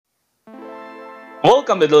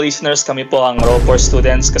Welcome to the listeners, kami po ang Raw for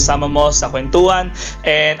Students kasama mo sa kwentuhan,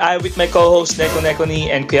 and I with my co-host Neko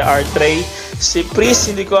Nekoni and Kuya Art Ray. Si Pris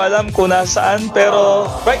hindi ko alam kung nasaan, pero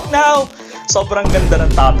right now sobrang ganda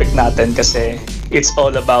ng topic natin kasi it's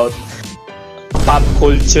all about pop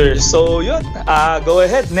culture. So yun, go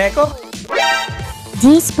ahead Neko.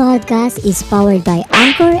 This podcast is powered by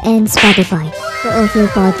Anchor and Spotify. For all your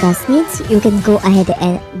podcast needs, you can go ahead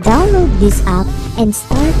and download this app and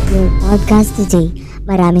start your podcast today.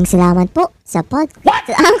 Maraming salamat po sa podcast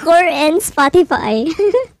Anchor and Spotify.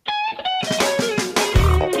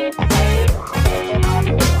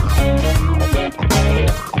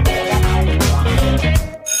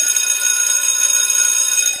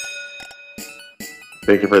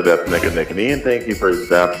 Thank you for that, Nekani, and thank you for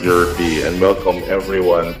that, Jerky, and welcome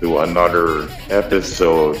everyone to another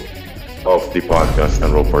episode of the podcast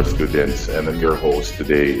and Role for Students. And I'm your host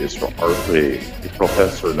today is Arthur, the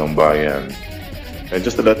professor ng Bayan. And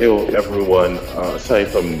just to let you know, everyone,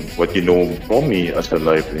 aside from what you know from me as a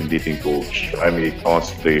life and dating coach, I'm a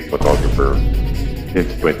cosplay photographer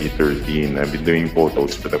since 2013. I've been doing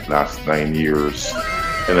photos for the past 9 years.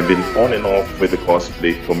 And I've been on and off with the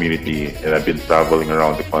cosplay community, and I've been traveling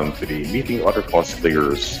around the country, meeting other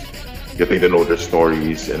cosplayers, getting to know their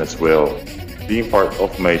stories, and as well, being part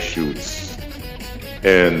of my shoots.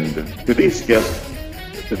 And today's guest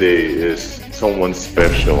today is someone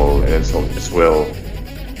special and so as well,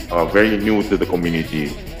 very new to the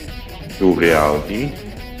community, to reality.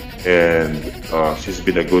 And she's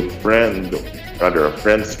been a good friend, rather a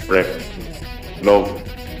friend's friend, love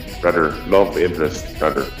interest,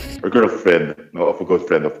 or girlfriend, no, of a good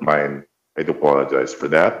friend of mine. I do apologize for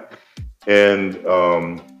that. And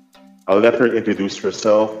I'll let her introduce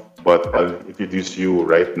herself, but I'll introduce you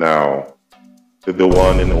right now to the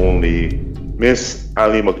one and only Miss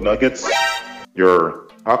Ali McNuggets, your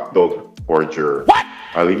hot dog forger. What?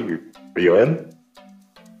 Ali, are you in?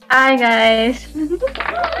 Hi guys.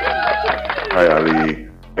 Hi Ali,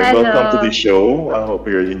 and Hello. welcome to the show. I hope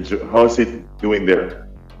you're enjoying. How's it doing there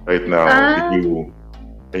right now? Did you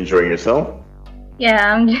enjoying yourself?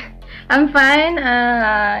 Yeah, I'm fine.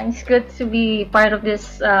 It's good to be part of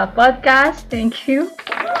this podcast. Thank you.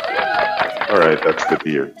 All right, that's good to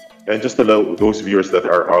hear. And just to those viewers that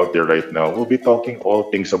are out there right now, we'll be talking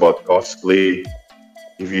all things about cosplay.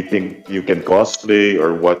 If you think you can cosplay,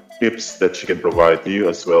 or what tips that she can provide to you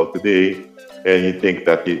as well today, and you think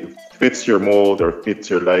that it fits your mold or fits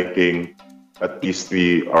your liking, at least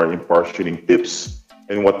we are imparting tips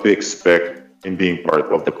and what to expect in being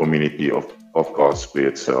part of the community of cosplay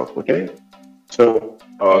itself. Okay? So,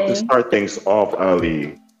 to start things off,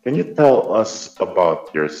 Ali, can you tell us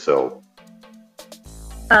about yourself?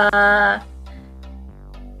 I'm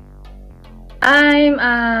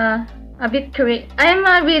I'm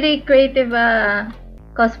a really creative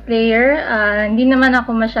cosplayer. Hindi naman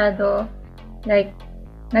ako masyado like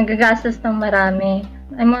nagagastos ng marami.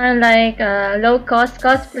 I'm more like low cost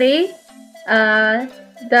cosplay.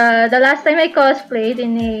 The last time I cosplayed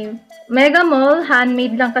in a mega mall,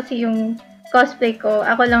 handmade lang kasi yung cosplay ko.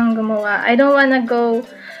 Ako lang gumawa. I don't wanna go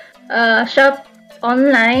shop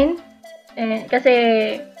online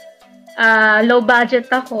kasi low budget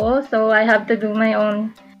ako, so I have to do my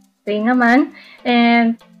own thing naman.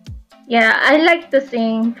 And yeah, I like to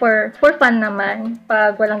sing for fun naman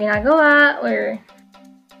pag walang ginagawa or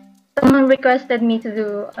someone requested me to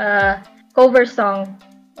do a cover song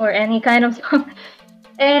or any kind of song.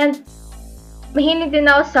 And mahilig din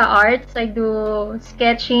ako sa arts. I do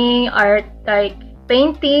sketching, art like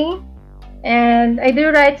painting, and I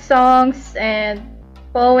do write songs and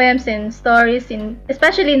poems and stories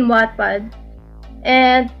especially in Wattpad.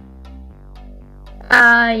 And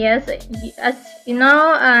yes, as you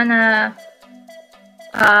know,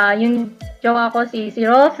 yung jowa ko si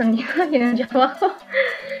Rolf, yun yung jowa ko.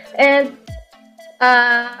 And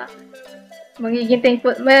magiging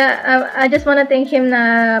thankful. I just wanna thank him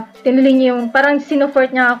na tinuloy niya yung, parang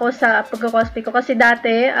sinufort niya ako sa pagko-cosplay ko. Kasi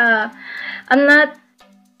dati, I'm not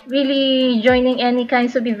really joining any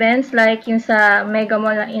kinds of events like yung sa Mega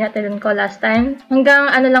Mall na inattend ko last time. Hanggang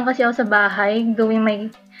ano lang kasi ako sa bahay, doing my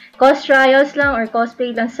cos trials lang or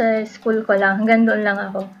cosplay lang sa school ko lang. Hanggang doon lang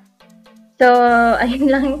ako. So, ayun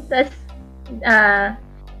lang. That's,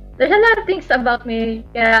 there's a lot of things about me.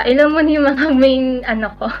 Kaya ilan mo yung mga main,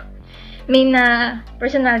 main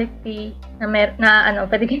personality na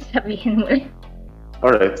pwede kong sabihin mo.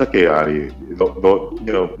 All right, it's okay, Ari.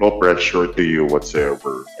 No pressure to you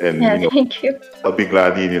whatsoever. And thank you. I'll be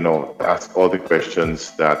glad, to ask all the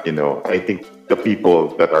questions that I think the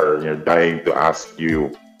people that are dying to ask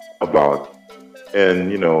you about.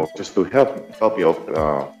 And just to help you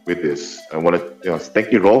out with this, I want to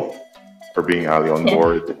thank you, Rolf, for being Ali on Yeah.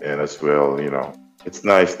 board, and as well, it's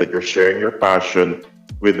nice that you're sharing your passion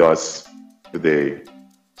with us today.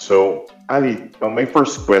 So, Ali, my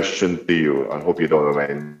first question to you, I hope you don't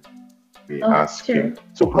mind me Oh, asking. sure.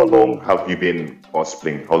 So, how long have you been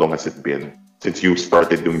cosplaying? How long has it been since you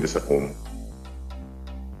started doing this at home?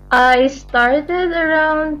 I started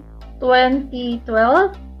around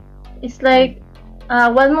 2012. It's like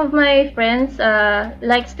one of my friends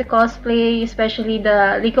likes to cosplay, especially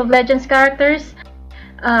the League of Legends characters.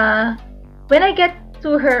 Uh, when I get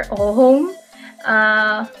to her home,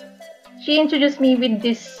 uh, she introduced me with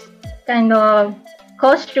this kind of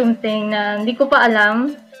costume thing na hindi ko pa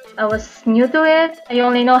alam. I was new to it. I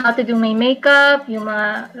only know how to do my makeup, yung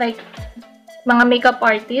mga makeup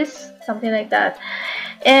artists, something like that.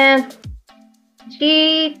 And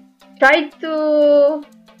she tried to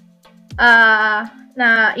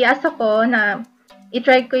na iasa ko na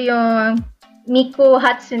i-try ko yung Miku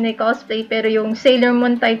Hatsune cosplay pero yung Sailor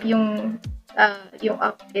Moon type yung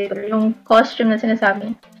outfit or yung costume na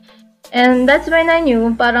sinasabi. And that's when I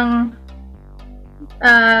knew parang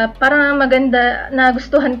maganda na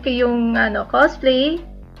gustuhan ko yung cosplay,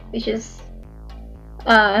 which is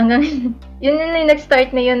hanggang yun yung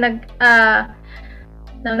nag-start na yun na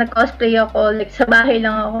nag-cosplay ako, like sa bahay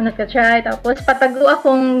lang ako nagka-try, tapos patago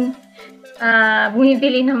akong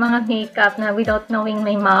bumibili ng mga makeup na without knowing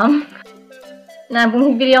my mom. Na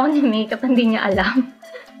bumibili ako ng makeup, hindi niya alam.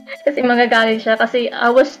 Kasi magagalit siya kasi I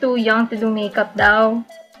was too young to do makeup daw.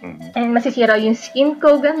 And masisira yung skin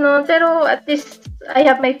ko, gano'n. Pero at least, I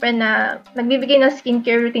have my friend na nagbibigay ng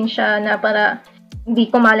skincare routine siya na para hindi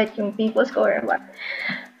kumalat yung pimples ko or what.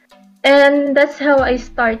 And that's how I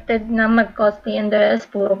started na mag-cosplay, and the rest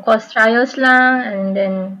puro cos trials lang and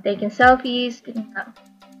then taking selfies.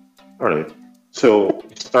 Alright. So,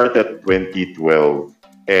 you started 2012,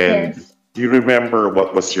 and Yes. do you remember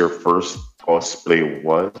what was your first cosplay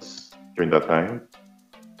was during that time?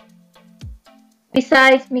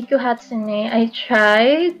 Besides Miku Hatsune, I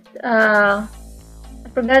tried, I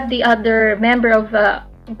forgot the other member of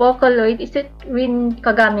Vocaloid. Is it Rin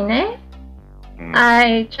Kagamine?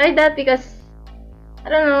 I tried that because, I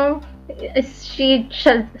don't know, she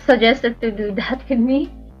suggested to do that with me,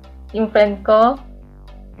 yung friend ko.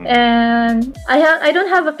 And I don't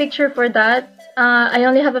have a picture for that. I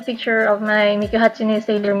only have a picture of my Miku Hatsune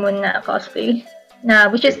Sailor Moon na cosplay,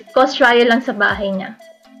 which is cos trial lang sa bahay niya.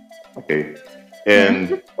 Okay.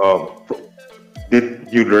 And did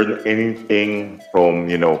you learn anything from,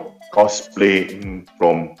 cosplaying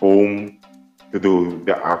from home to do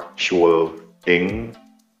the actual thing?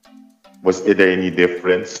 Was there any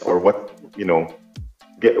difference, or what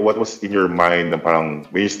was in your mind na parang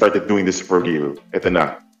when you started doing this for real, eto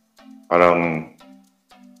na, parang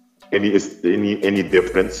any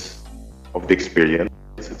difference of the experience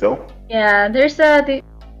itself? Yeah, there's a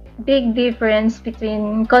big difference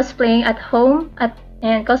between cosplaying at home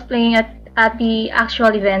and cosplaying at the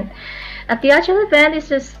actual event. At the actual event, it's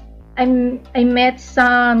just I met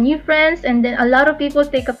some new friends, and then a lot of people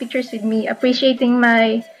take a pictures with me, appreciating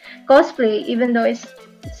my cosplay, even though it's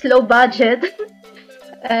low budget.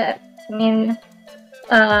 I mean,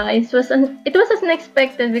 it was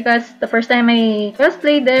unexpected because the first time I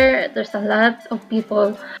cosplayed there's a lot of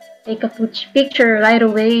people take a picture right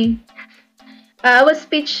away. I was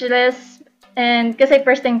speechless, and kasi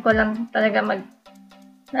first time ko lang talaga may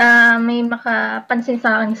makapansin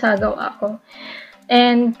sa akin sa gawa ko.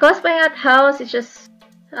 And cosplaying at house,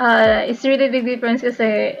 it's really big difference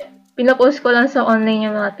kasi pinapost ko lang sa online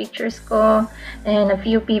yung mga pictures ko, and a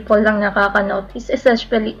few people lang nakaka-notice,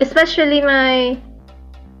 especially my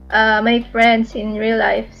friends in real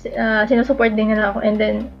life. Sinusupport din nila ako, and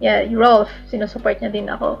then Rolf, sinusupport niya din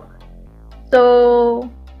ako. So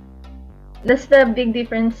that's the big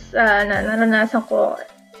difference na naranasan ko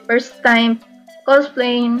first time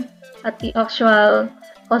cosplaying at the actual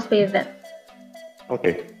cosplay event.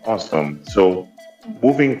 Okay, awesome. So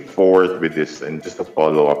moving forward with this, and just a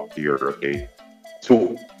follow up here, okay?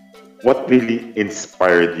 So what really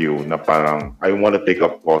inspired you na parang I want to take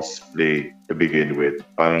up cosplay to begin with?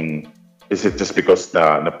 Parang is it just because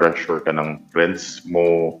na pressure ka ng friends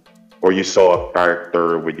mo, or you saw a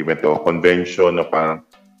character when you went to a convention na parang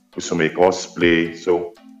gusto may cosplay?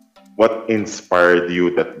 So what inspired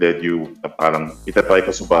you that led you na parang itatry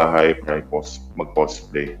ko sa bahay para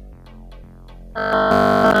mag-cosplay?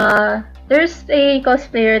 There's a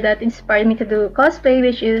cosplayer that inspired me to do cosplay,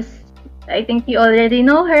 which is, I think you already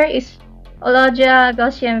know her, is Ologia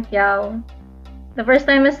Goshen Fiao. The first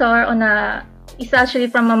time I saw her is actually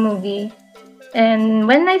from a movie. And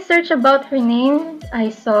when I searched about her name, I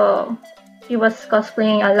saw she was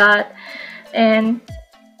cosplaying a lot. And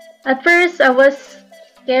at first, I was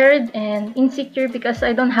scared and insecure because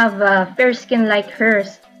I don't have a fair skin like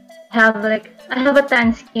hers. I have a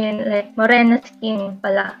tan skin, like morena skin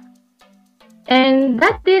pala. And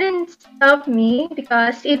that didn't stop me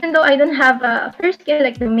because even though I don't have a fair skin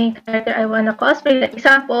like the main character I wanna cosplay, like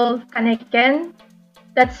example, Kaneki Ken,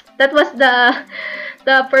 that was the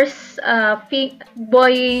first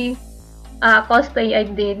boy cosplay I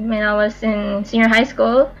did when I was in senior high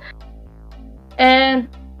school, and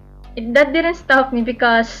that didn't stop me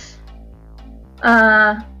because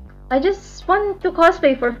I just want to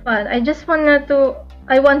cosplay for fun. I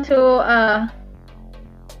want to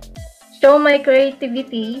show my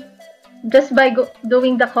creativity just by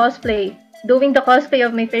doing the cosplay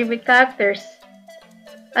of my favorite characters.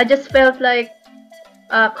 I just felt like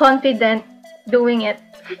confident doing it.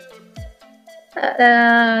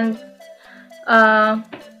 And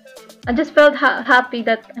I just felt happy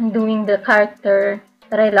that I'm doing the character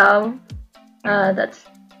that I love. That's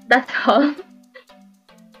all.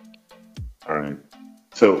 All right.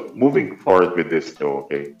 So moving forward with this though,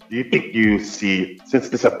 okay, do you think you see, since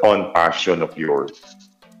this is a fun passion of yours,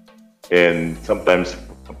 and sometimes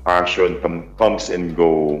passion comes and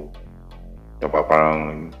go, diba,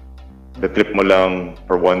 parang the trip mo lang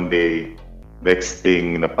for one day, next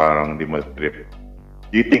thing na parang di mo trip.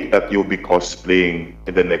 Do you think that you'll be cosplaying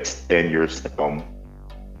in the next 10 years to come?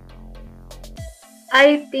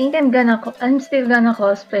 I think I'm still gonna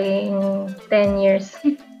cosplay in 10 years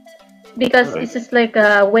because Alright. this is like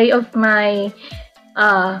a way of my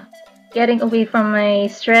getting away from my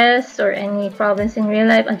stress or any problems in real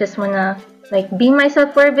life. I just wanna like be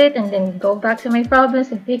myself for a bit and then go back to my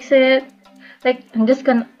problems and fix it. Like I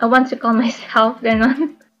want to call myself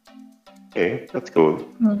ganon. Okay, that's cool.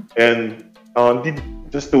 Mm. And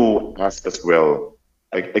just to ask as well,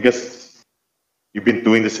 I guess you've been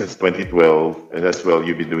doing this since 2012, and as well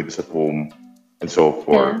you've been doing this at home and so Yeah.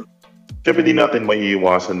 forth. Siyempre di natin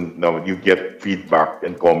maiiwasan na you get feedback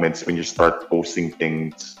and comments when you start posting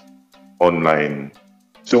things online.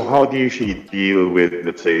 So how do you usually deal with,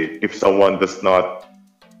 let's say, if someone does not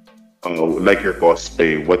like your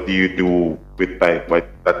cosplay, what do you do with that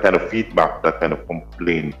kind of feedback, that kind of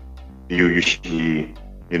complaint? Do you usually,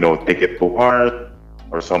 take it to heart,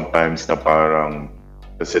 or sometimes na parang,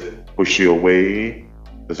 does it push you away?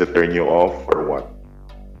 Does it turn you off, or what?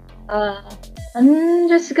 I'm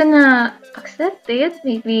just gonna accept it.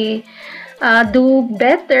 Maybe do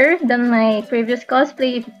better than my previous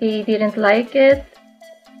cosplay if they didn't like it.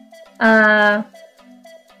 I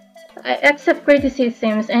accept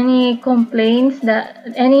criticisms, any complaints,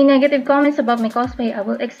 any negative comments about my cosplay, I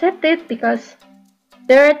will accept it because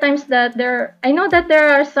there are times that I know that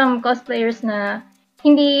there are some cosplayers na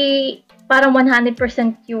hindi parang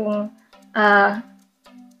 100% yung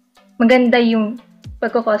maganda yung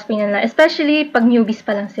pagko-cosplay nila, especially pag newbies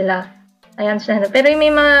pa lang sila. I understand that. Pero may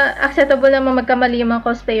mga acceptable naman magkamali yung mga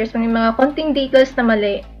cosplayers, may mga konting details na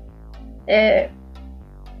mali. Di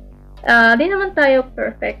naman tayo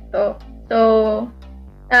perfecto. So,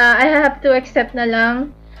 I have to accept na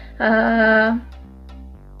lang.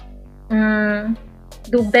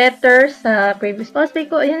 Do better sa previous cosplay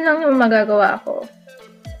ko. Ayun lang yung magagawa ko.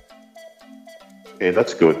 Okay,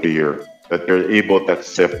 that's good to hear. That you're able to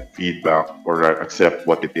accept feedback or accept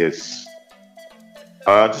what it is.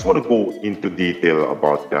 I just want to go into detail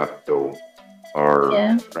about that though.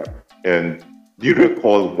 Yeah. And do you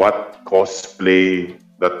recall what cosplay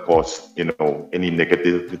that caused, any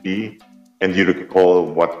negativity? And do you recall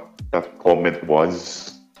what that comment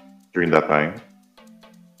was during that time?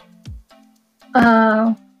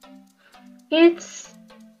 It's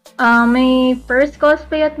my first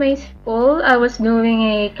cosplay at my school. I was doing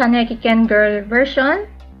a Kaneki Ken girl version.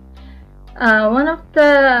 One of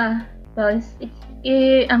the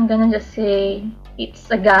I'm gonna just say it's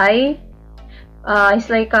a guy. It's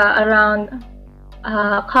like around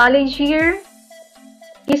college year.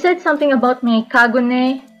 He said something about my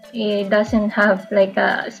kagune. It doesn't have like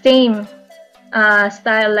a same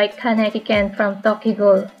style like Kaneki Ken from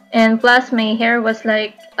Tokyo. And plus my hair was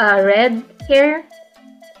like red hair.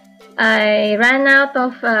 I ran out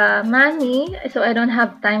of money, so I don't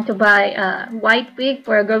have time to buy a white wig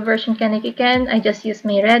for a girl version Kaneki Ken. I just used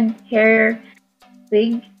my red hair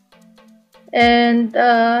wig. And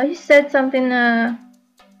he said something na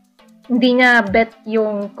hindi niya bet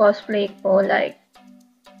yung cosplay ko. Like,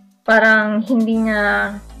 parang hindi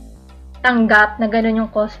niya tanggap na ganun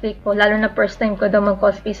yung cosplay ko. Lalo na first time ko daw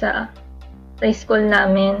mag-cosplay sa school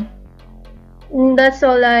namin. And that's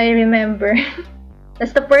all I remember.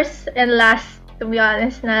 That's the first and last to be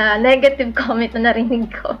honest, na negative comment na narinig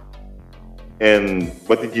ko. And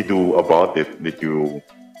what did you do about it? Did you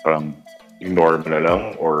parang ignore mo na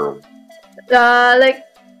lang or Like,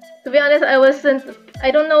 to be honest, I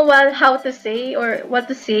don't know how to say or what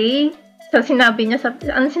to say. So, sinabi niya,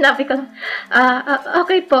 ang sinabi ko,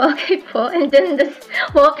 okay po, and then just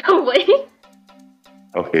walk away.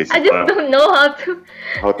 okay, so I just don't know how to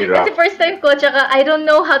Kasi react? first time ko, tsaka I don't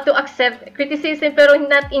know how to accept criticism, pero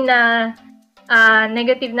not in a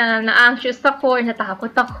negative na-anxious ako or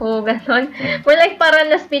natakot ako, gano'n. More like parang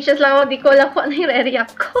na-speechless lang ako, di ko alam kung ano yung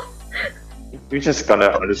re-react ko. Which is kind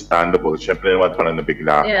of understandable. Siyempre naman parang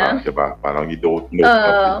nabigla ka, Yeah. diba? Parang you don't know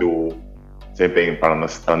what to do. Same thing, parang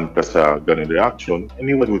na-stun ka sa ganun reaction.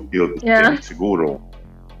 Anyone would feel the Yeah. same siguro.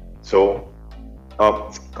 So,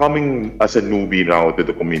 coming as a newbie now to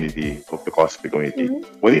the community, of the cosplay community,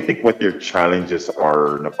 what do you think what your challenges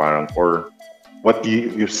are na parang, or what do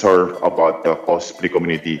you serve about the cosplay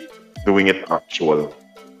community doing it actual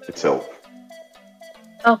itself?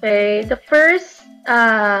 Okay, the first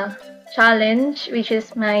challenge, which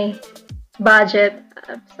is my budget.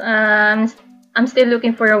 I'm still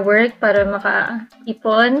looking for a work para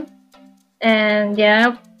maka-ipon. And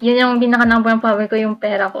yeah, yun yung pinaka-number one problem ko, yung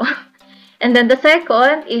pera ko. And then the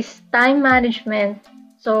second is time management.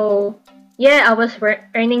 So, yeah, I was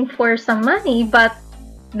earning for some money, but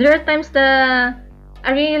there are times that I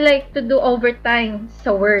really like to do overtime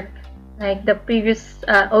sa work. Like the previous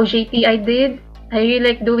OJT I did, I really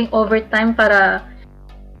like doing overtime para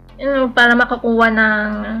para makakuha ng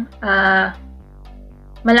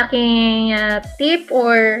malaking tip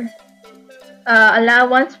or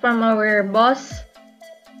allowance from our boss.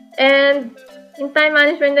 And yung time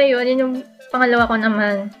management na yun yung pangalawa ko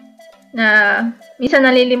naman, na minsan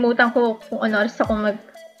nalilimutan ko kung ano oras ako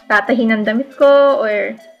magtatahi ng damit ko,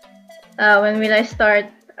 or when will I start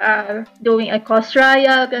doing a cost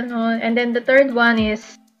trial, gano'n. And then the third one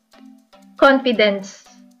is confidence.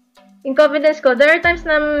 Yung confidence ko, there are times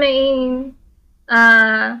na may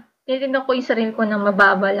tinitignan ko yung sarili ko na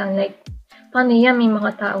mababa lang. Like, paano yan? May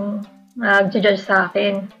mga taong mag-judge sa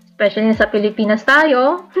akin. Especially sa Pilipinas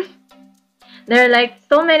tayo. There are like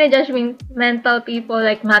so many judgmental people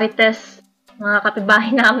like Marites, mga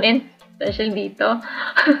kapitbahay namin, especially dito.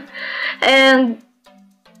 And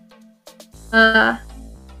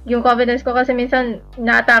yung confidence ko kasi minsan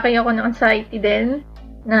na-atake ako ng anxiety din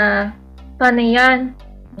na paano yan?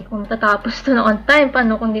 Hindi ko matatapos to na on time.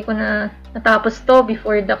 Paano kung hindi ko na natapos to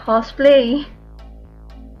before the cosplay?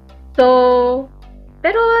 So,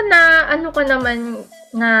 pero ano ko naman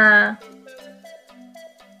na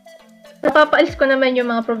napapaalis ko naman yung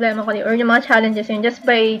mga problema ko or yung mga challenges yun just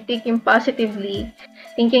by thinking positively.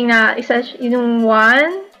 Thinking na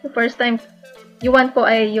the first time, yung one ko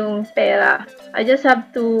ay yung pera. I just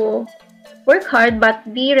have to work hard but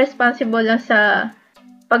be responsible lang sa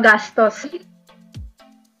paggastos.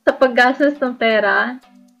 Sa paggastos ng pera.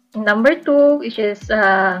 Number 2, which is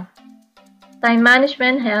time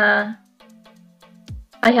management.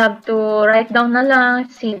 I have to write down na lang,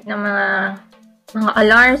 save na mga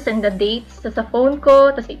alarms and the dates sa phone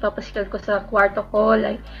ko, tapos ipapasikal ko sa kwarto ko.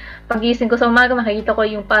 Like, pagising ko sa umaga, makikita ko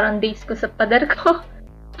yung parang dates ko sa pader ko.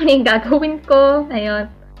 Ano yung gagawin ko.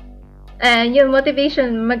 Ayun. And yung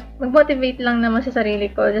motivation, mag-motivate lang naman sa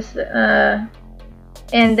sarili ko. Just,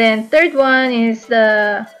 and then, third one is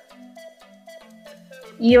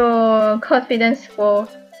yung confidence ko.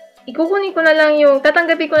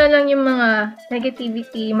 Tatanggapin ko na lang yung mga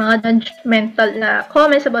negativity, mga judgmental na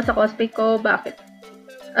comments about sa cosplay ko. Bakit?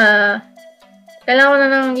 Kailangan ko na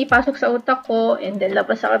lang ipasok sa utak ko and then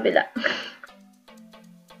labas sa kabila.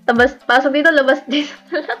 Pasok dito, labas dito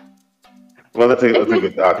na lang. Well, that's a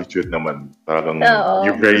good attitude naman. Talagang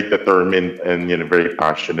you're very determined and very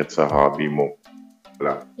passionate sa hobby mo.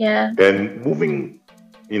 Yeah. And moving,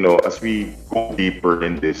 as we go deeper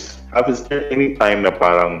in this, is there any time na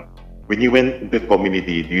parang when you went into the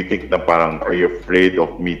community, do you think na parang are you afraid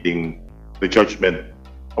of meeting the judgment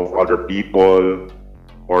of other people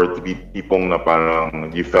or to be tipong na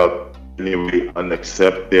parang you felt really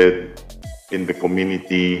unaccepted in the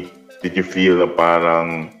community? Did you feel na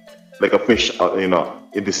parang like a fish in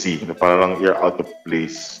the sea, na parang you're out of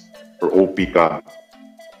place or OP ka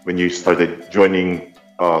when you started joining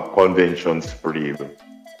conventions for you?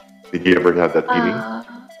 Did you ever have that feeling?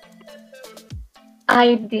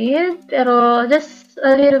 I did, pero just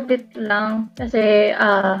a little bit lang. Kasi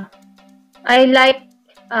I like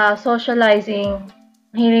socializing.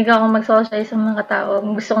 Mahilig ako mag-socialize sa mga tao.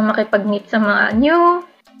 Gusto kong makipag-meet sa mga new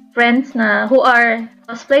friends who are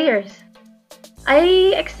cosplayers.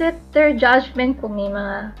 I accept their judgment kung may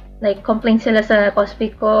mga complaints sila sa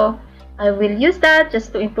cosplay ko. I will use that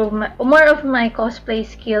just to improve more of my cosplay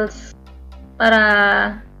skills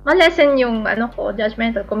para ma-lessen yung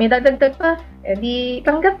judgmental. Kung may dagdag pa, edi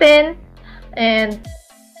tanggapin and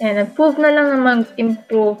improve na lang na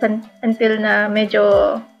mag-improve until na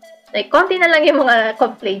medyo like konti na lang yung mga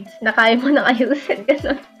complaints na kaya mo nang ayusin.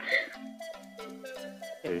 Ganun.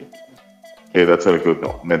 Okay, that's a good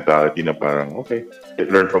mentality na parang, okay,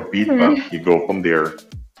 learn from feedback, you go from there.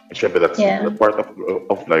 And syempre, that's a part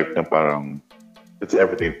of life na parang, it's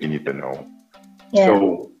everything you need to know. Yeah.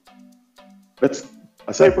 So,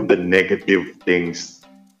 aside from the negative things,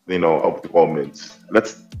 of the comments,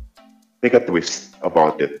 let's take a twist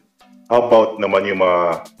about it. How about naman yung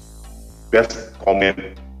mga best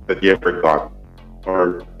comment that you ever got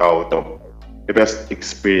or the best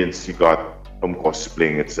experience you got from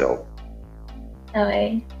cosplaying itself?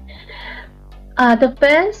 Okay. The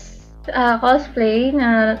best cosplay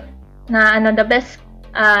the best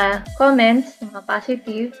comments, mga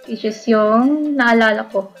positive, is just yung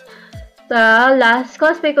naalala ko sa last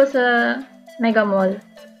cosplay ko sa Mega Mall.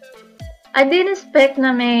 I didn't expect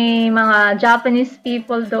na may mga Japanese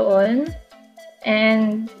people doon.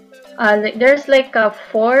 And there's like 4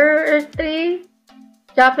 or 3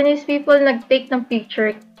 Japanese people nag-take ng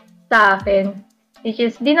picture sa akin. Which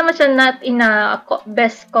is, di naman siya not in a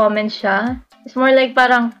best comment siya. It's more like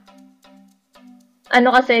parang,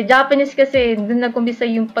 kasi, Japanese kasi, dun nag-umpisa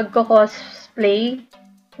yung pagko-cosplay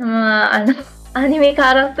ng mga, anime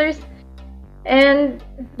characters. And,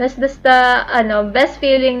 that's the, best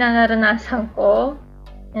feeling na naranasan ko.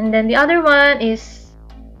 And then, the other one is,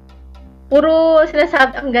 puro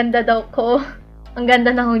sinasabi, ang ganda daw ko. Ang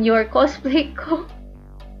ganda ng your cosplay ko.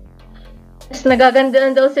 Tapos nagaganda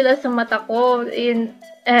na daw sila sa mata ko.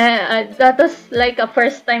 That was like a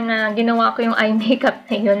first time na ginawa ko yung eye makeup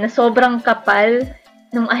na yun, na sobrang kapal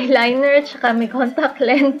ng eyeliner tsaka may contact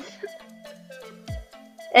lens.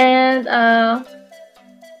 And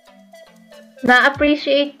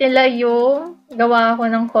na-appreciate nila yung gawa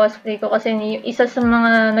ko ng cosplay ko kasi yung isa sa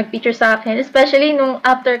mga nag-picture sa akin, especially nung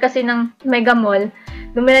after kasi ng Mega Mall,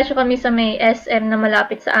 dumiretso kami sa may SM na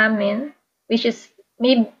malapit sa amin, which is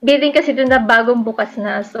may building kasi doon na bagong bukas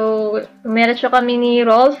na. So, dumiretso kami ni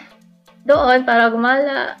Rolf doon para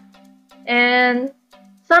gumala. And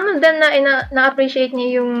some of them na-appreciate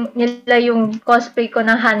nila yung cosplay ko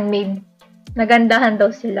na handmade. Nagandahan daw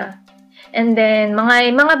sila. And then,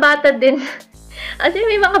 mga bata din. As in,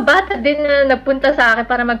 may mga bata din na nagpunta sa akin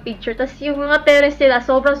para mag-picture. Tapos yung mga parents nila,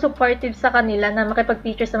 sobrang supportive sa kanila na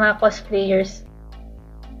makipag-picture sa mga cosplayers.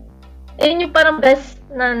 Yun yung parang best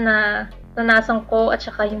na nanasan ko at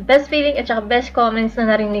saka yung best feeling at saka best comments na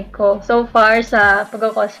narinig ko so far sa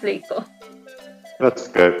pag-cosplay ko. That's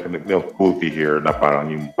good. Cool to hear na parang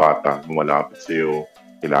yung bata lumalapit sa'yo,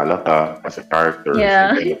 kilala ka as a character.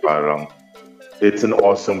 Yeah. And then parang it's an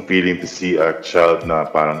awesome feeling to see a child na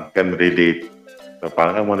parang can relate na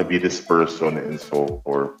parang I want to be this person and so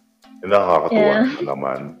forth. And nakakatuwa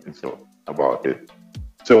naman and so about it.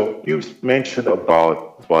 So you mentioned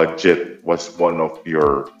about budget was one of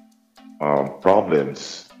your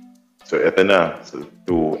problems. So eto na, so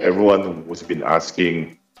to everyone who's been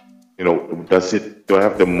asking, do I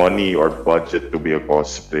have the money or budget to be a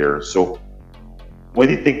cosplayer? So what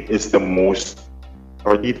do you think is your most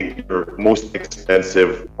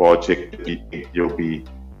expensive project that you think you'll be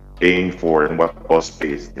paying for, and what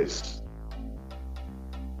cosplay is this?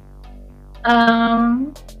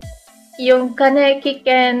 Yung Kaneki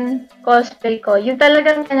Ken cosplay ko, yung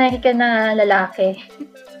talagang Kaneki Ken na lalaki.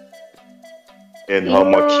 And how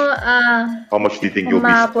much do you think you'll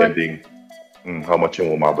be spending? How much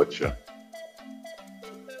yung umabot siya?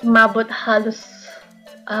 Umabot halos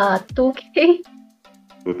 2K.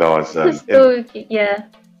 2,000. 2K, yeah.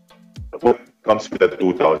 What comes with the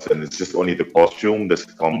 2,000? It's just only the costume? Does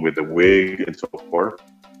it come with the wig and so forth?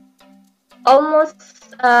 Almost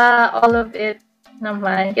all of it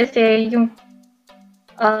naman. Kasi yung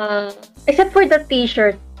except for the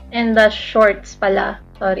t-shirt and the shorts pala.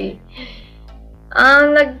 Sorry.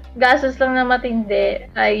 Ang naggastos lang na matindi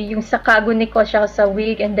ay yung sa kaguni ko siya sa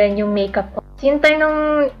wig and then yung makeup ko. Yung time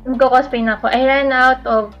nung nag-cosplay na ako, I ran out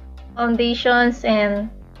of foundations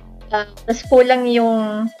and tas kulang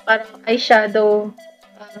yung parang eyeshadow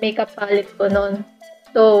makeup palette ko noon.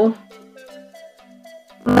 So,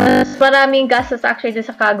 mas maraming gastos actually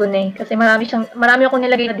sa kaguni kasi marami akong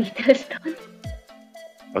nilagay na details doon.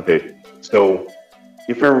 Okay. So,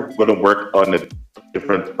 if you're gonna work on a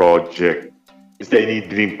different project, is there any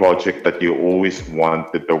dream project that you always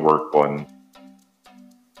wanted to work on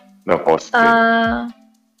na cosplay?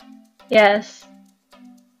 Yes.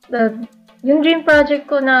 Yung dream project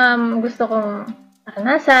ko na gusto kong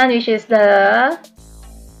naranasan, which is the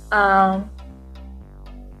um,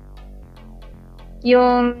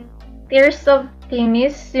 yung Tears of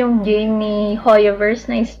Themis, yung game ni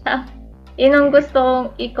Hoyoverse na isa. Yun ang gusto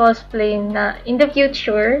kong i-cosplay na in the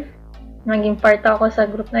future. Maging part ako sa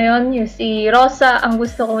group na yon. Yung si Rosa ang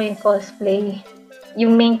gusto kong i-cosplay.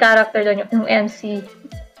 Yung main character doon, yung MC.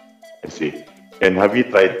 I see. And have you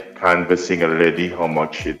tried canvassing already how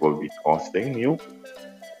much it will be costing you?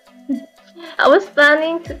 I was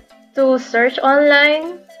planning to search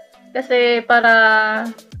online kasi para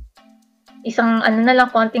isang na lang,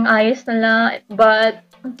 konting ayos na lang. But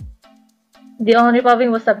the only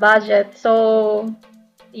problem was the budget. So,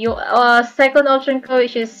 yung second option ko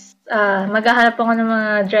which is maghahanap ako ng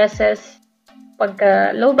mga dresses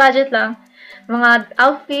pagka low budget lang. Mga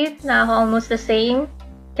outfit na almost the same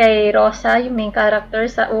kay Rosa, yung main character,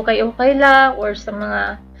 sa ukay-ukay lang or sa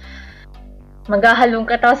mga maghahalong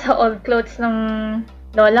kataw sa old clothes ng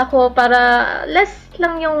lola ko para less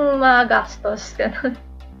lang yung mga gastos. Ganun.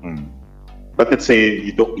 But let's say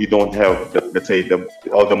you don't have let's say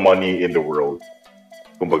all the money in the world.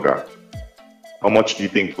 Kumbaga, how much do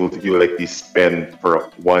you think you likely spend for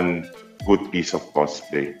one good piece of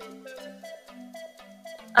cosplay?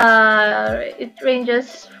 It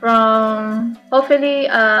ranges from hopefully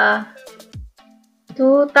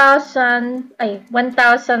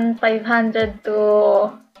 1,500 to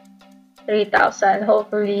 3,000.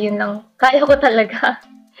 Hopefully yun lang kaya ko talaga.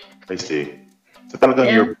 I see. So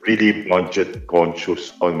talagang you're really budget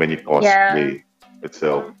conscious on when you cosplay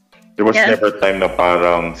itself. There was never a time na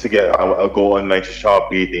parang, sige, I'll go online sa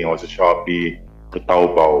Shopee, tingin ako sa Shopee, or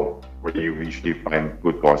Taobao, where you usually find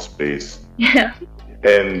good cosplays. Yeah.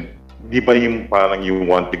 And di ba yung parang you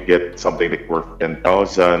want to get something like worth 10,000?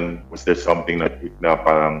 Was there something na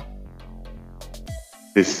parang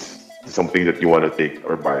this is something that you want to take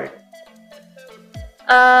or buy?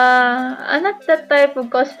 I'm not that type of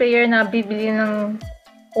cosplayer na bibili ng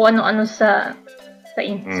kung ano-ano sa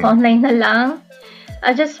online na lang.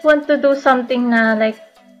 I just want to do something na like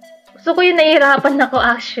gusto ko yung nahihirapan ako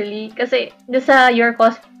actually kasi sa your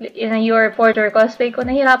portrait cosplay ko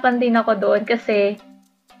nahihirapan din ako doon kasi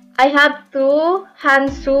I have to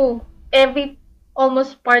hand sew every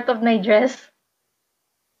almost part of my dress.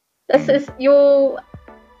 Tapos yung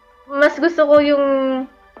mas gusto ko yung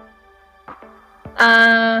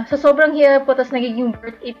sa sobrang hirap po, tapos nagiging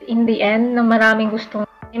worth it in the end na maraming gustong,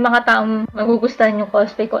 may mga taong magugustuhan yung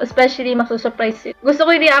cosplay ko, especially magsusurprise. Gusto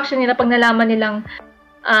ko yung reaction nila pag nalaman nilang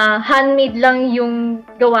handmade lang yung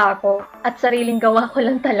gawa ko at sariling gawa ko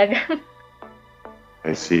lang talaga.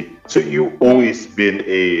 I see. So you always been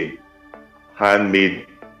a handmade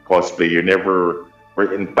cosplayer. You never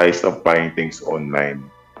were enticed of buying things online.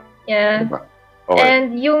 Yeah. Diba? Okay.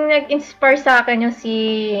 And yung nag-inspire sa akin yung si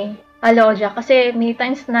Aloja kasi many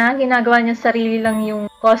times na ginagawa niya sarili lang yung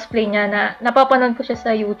cosplay niya na napapanood ko siya sa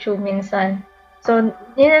YouTube minsan. So,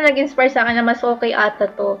 yun na nag-inspire sa akin na mas okay ata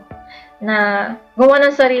to na gumawa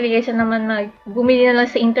ng sarili kaysa naman bumili na lang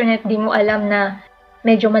sa internet, di mo alam na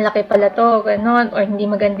medyo malaki pala to, ganon, or hindi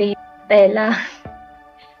maganda yung tela.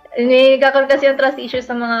 Nagkakaroon kasi yung trust issues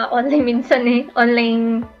sa mga online minsan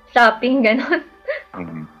online shopping, ganon.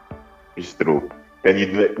 It's true. And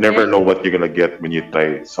you never know what you're gonna get when you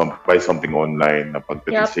buy something online na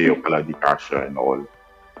pagdating sa'yo pala di kasha and all.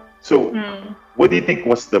 So, what do you think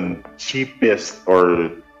was the cheapest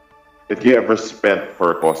or that you ever spent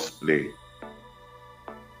for cosplay?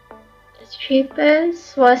 The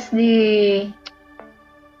cheapest was the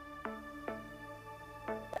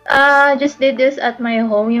just did this at my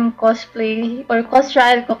home, yung cosplay or cos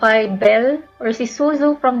trial ko kay Belle or si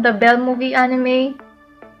Suzu from the Belle movie anime.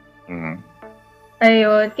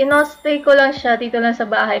 Ayun, kinosplay ko lang siya dito lang sa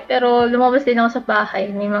bahay. Pero lumabas din ako sa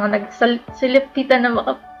bahay. May mga nagsilip-kita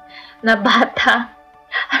na bata.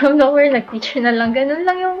 I don't know where, nag-teacher na lang. Ganun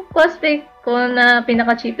lang yung cosplay ko na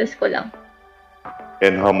pinaka-cheapest ko lang.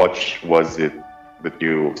 And how much was it that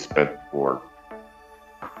you spent for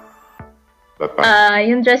that time?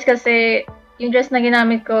 Yung dress kasi, yung dress na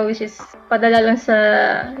ginamit ko, which is padala lang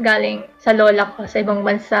galing sa lola ko sa ibang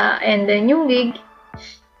bansa. And then yung wig,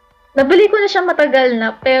 nabili ko na siya matagal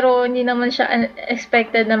na, pero hindi naman siya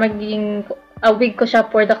expected na maging wig ko siya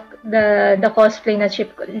for the cosplay na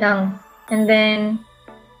cheap ko lang. And then,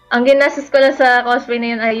 ang ginastos ko lang sa cosplay na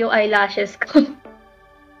yun ay yung eyelashes ko.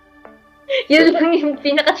 Yun lang yung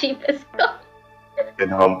pinaka-cheapest ko.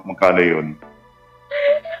 And magkano yun?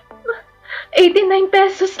 89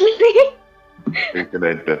 pesos lang.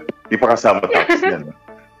 89 pesos. Di pa kasama tax yan.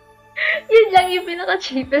 Yun lang yung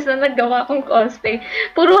pinaka-cheapest na nagawa kong cosplay.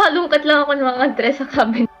 Puro halungkat lang ako ng mga dress sa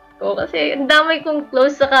cabinet ko. Kasi ang damay kong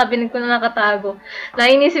clothes sa cabinet ko na nakatago.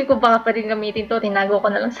 Nainisip ko baka pa rin gamitin to, tinago ko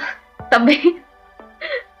na lang sa tabi.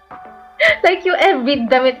 Like yung every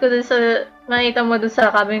damit ko dun sa, nakita mo dun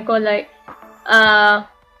sa cabinet ko, like,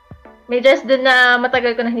 may dress dun na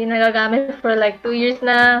matagal ko na hindi nagagamit for like 2 years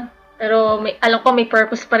na. Pero alam ko may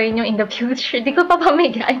purpose pa rin yung in the future. Di ko pa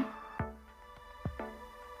pamigay.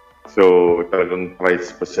 So, talagang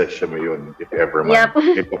prized possession mo yun, if ever man.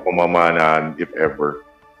 Yep. Ito pamamanan, if ever.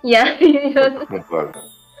 Yeah, yun.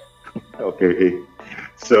 Okay.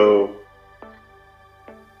 So,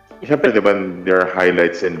 syempre, di ba, there are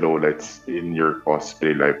highlights and lowlights in your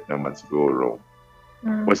cosplay life naman siguro.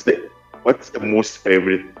 What's the most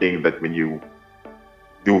favorite thing that when you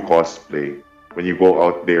do cosplay, when you go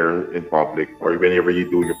out there in public, or whenever you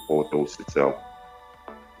do your photos itself,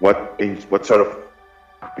 what sort of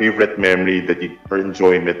favorite memory or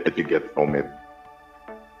enjoyment that you get from it?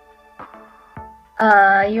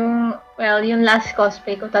 Yung last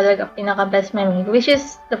cosplay ko talaga pinaka-best memory, which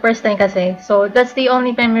is the first time kasi. So, that's the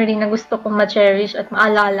only memory na gusto kong ma-cherish at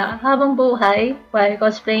maalala habang buhay while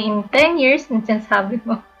cosplaying 10 years, since sabi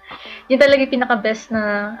mo. Yun talaga yung pinaka-best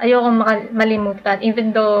na ayokong malimutan.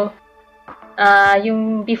 Even though,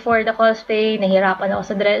 yung before the cosplay, nahirapan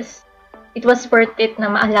ako sa dress. It was worth it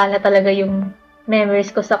na maalala talaga yung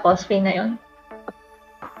memories ko sa cosplay na yun.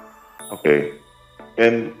 Okay.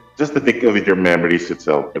 And just to think of your memories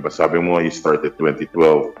itself, diba? Sabi mo, you started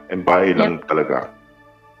 2012 and bahay lang talaga.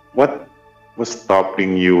 What was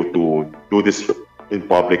stopping you to do this in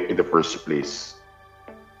public in the first place?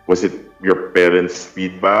 Was it your parents'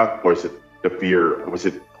 feedback, or is it the fear? Was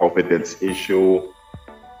it confidence issue?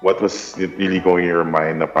 What was really going in your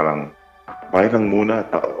mind na parang bahay lang muna,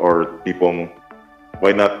 or tipong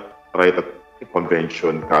why not try the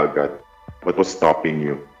convention kagad? What was stopping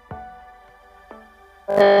you?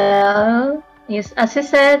 Well, yes, as I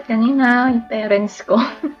said kanina, yung parents ko,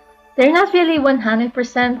 they're not really 100%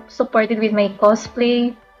 supported with my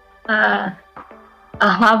cosplay, a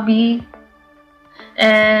hobby,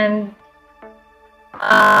 and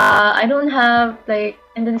I don't have like,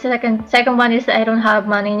 and then second one is I don't have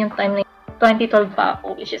money yung time na 2012 pa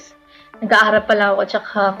ako, which is nag-aaral pa lang ako,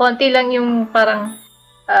 tsaka konti lang yung parang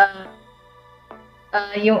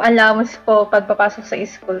yung allowance ko pagpapasok sa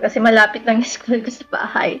school kasi malapit lang yung school ko sa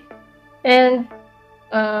bahay. And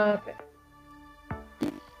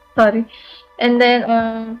sorry. And then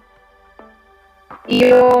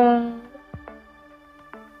yung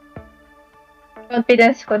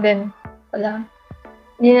confidence ko din wala.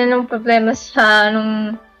 Hindi na nung problema sa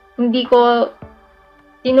nung hindi ko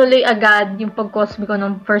tinuloy agad yung pag-cosplay ko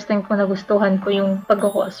nung first time ko nagustuhan ko yung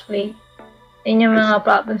pag-cosplay. Yun yung mga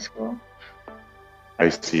problems ko. I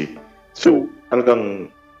see. So, talagang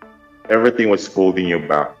everything was holding you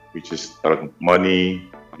back, which is talagang money,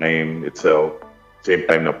 time itself, same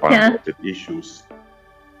time na parang budget issues.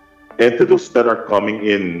 And to those that are coming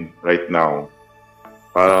in right now,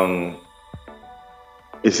 parang,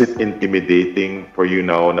 is it intimidating for you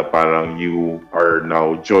now na parang you are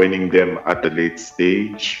now joining them at the late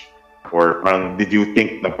stage? Or parang, did you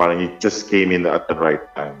think na parang you just came in at the right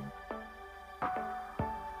time?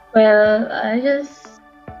 Well, I just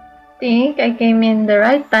think I came in the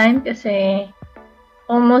right time kasi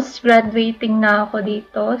almost graduating na ako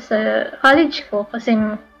dito sa college ko kasi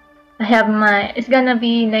it's gonna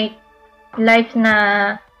be like life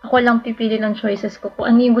na ako lang pipili ng choices ko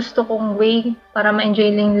kung ano yung gusto kong way para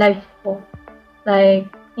ma-enjoy lang life ko.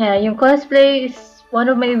 Like, yeah, yung cosplay is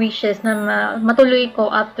one of my wishes na matuloy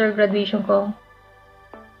ko after graduation ko.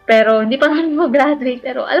 Pero hindi pa naman mo graduate,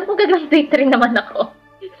 pero alam ko gagraduate rin naman ako.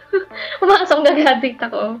 Umakasang gagraduate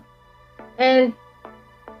ako. And,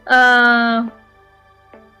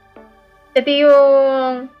 ito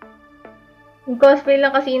yung cosplay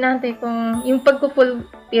lang kasi inaantay kong, yung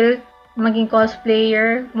pagpupulfill, maging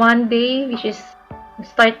cosplayer, one day, which is,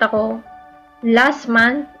 start ako last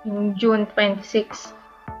month, in June 26.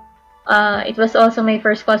 It was also my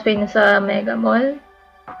first cosplay na sa Mega Mall.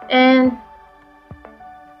 And,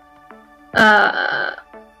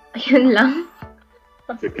 ayun lang.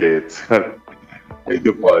 Okay, I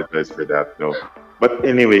do apologize for that, no. But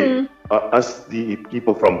anyway, as the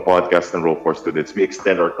people from Podcast and Roll for Students, we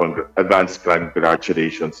extend our advanced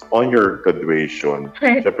congratulations on your graduation.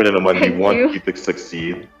 Syempre na naman, we want you to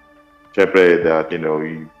succeed. Syempre that,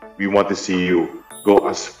 we want to see you go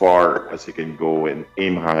as far as you can go and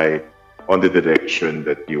aim high on the direction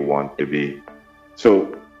that you want to be.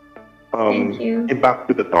 So, Thank you. And back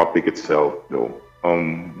to the topic itself, though.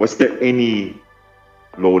 Was there any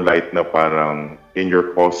low light na parang in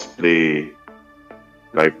your cosplay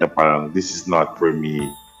life na parang this is not for me?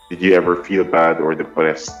 Did you ever feel bad or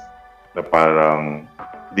depressed na parang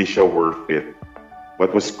di siya worth it?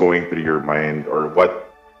 What was going through your mind or what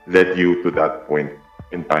led you to that point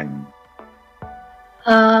in time?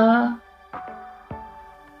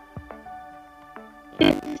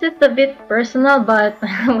 This is a bit personal, but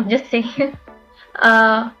I'll just say it.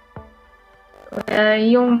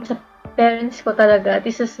 Yung sa parents ko talaga,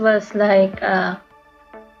 was like,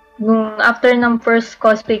 nung after ng first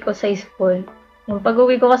cosplay ko sa school, yung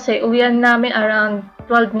pag-uwi ko kasi, uwian namin around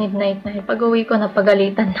 12 midnight na. Yung pag-uwi ko,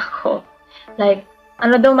 napagalitan ako. Like,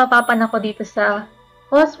 ano daw mapapan ako dito sa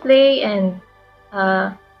cosplay and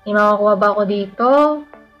may makukuha ba ako dito?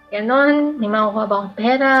 Ganon. May makukuha ba akong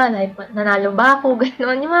pera? Like, nanalo ba ako?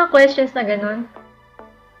 Ganon. Yung mga questions na ganon.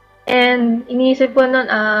 And iniisip ko nun,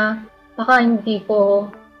 baka hindi ko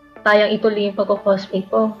kayang ituloy yung pagko-cosplay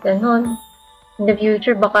ko. Ganon. In the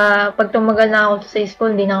future, baka pag tumagal na ako sa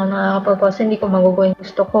school, hindi na ako nakakapag-cosplay, hindi ko magugulo yung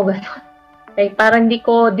gusto ko. Ganon. Like, parang hindi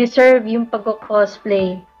ko deserve yung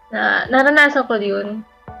pagko-cosplay. Naranasan ko yun.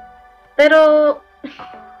 Pero,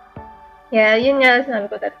 yeah, yun nga,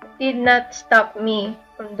 sabi ko, that did not stop me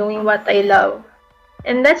from doing what I love.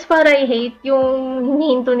 And that's what I hate, yung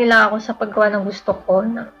hinihinto nila ako sa paggawa ng gusto ko,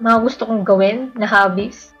 na mga gusto kong gawin, na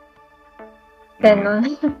hobbies.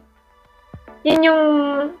 Ganon. Yun yung,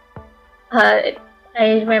 I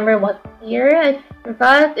remember what year, I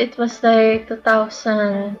forgot, it was like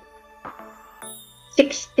 2016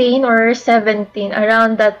 or 17,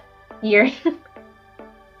 around that year.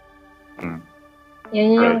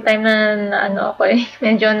 Yun yung time na ano ako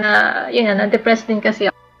medyo na-depressed din kasi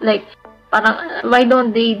ako. Like, parang, why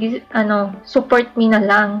don't they, support me na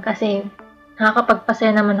lang? Kasi,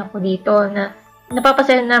 nakakapagpasaya naman ako dito,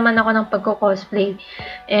 napapasaya naman ako ng pagko-cosplay.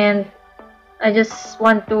 And, I just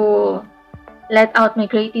want to let out my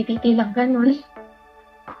creativity lang, ganun.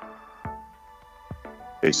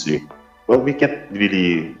 I see. Well, we can't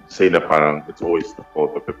really say na parang it's always the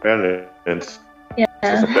fault of the parents. Yeah.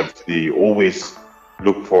 So sometimes they always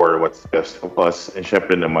look for what's best of us. And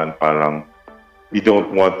syempre naman parang we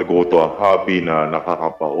don't want to go to a hobby na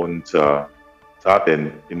nakakapaon sa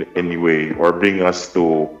atin in any way or bring us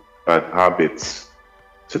to bad habits.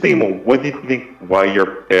 So tingin mo, what do you think why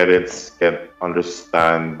your parents can't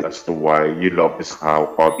understand as to why you love this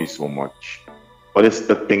hobby so much? What is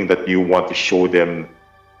the thing that you want to show them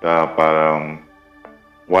na parang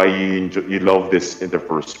why you love this in the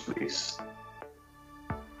first place?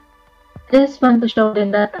 I just want to show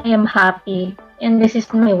them that I am happy and this is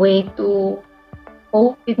my way to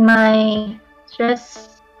cope with my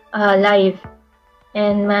stress life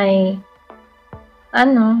and my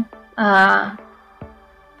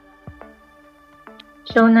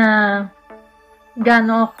show na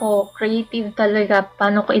gaano ako creative talaga,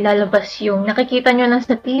 paano ko ilalabas yung nakikita nyo lang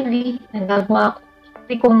sa TV, nagagawa ko,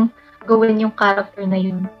 hindi kong gawin yung character na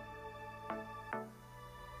yun.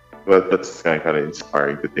 Well, that's kind of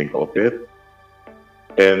inspiring to think of it.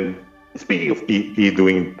 And speaking of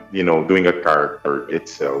doing a character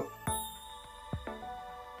itself,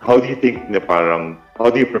 how do you think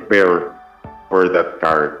how do you prepare for that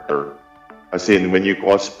character? As in, when you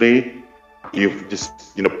cosplay, you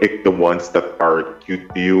just pick the ones that are cute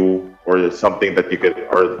to you, or something that you can,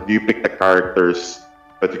 or do you pick the characters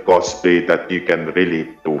that you cosplay that you can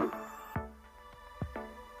relate to?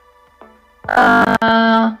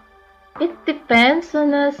 It depends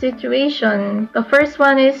on the situation. The first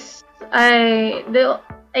one is I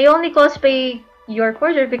only cosplay your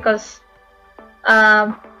Forger because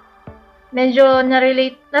medyo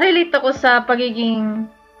na-relate ako sa pagiging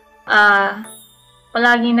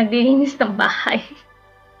palaging naglilinis ng bahay.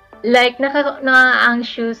 Like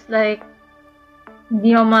naka-anxious, like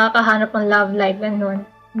hindi mo makakahanap ng love life, ganun.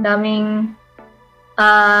 Daming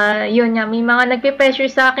yun nga, may mga nagpe-pressure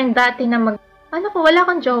sa akin dati na wala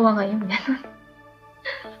kang jowa ngayon.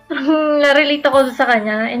 Na-relate ako sa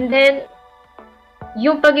kanya. And then,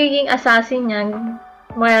 yung pagiging assassin niya,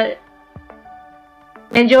 well,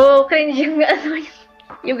 medyo cringe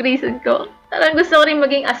yung reason ko. Parang gusto ko rin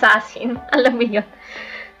maging assassin. Alam mo yun.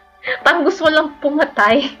 Parang gusto ko lang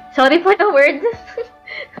pumatay. Sorry for the word.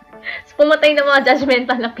 Pumatay ng mga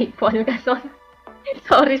judgmental na people.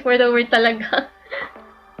 Sorry for the word talaga.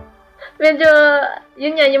 Medyo,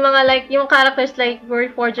 yun yan, yung mga like, yung characters like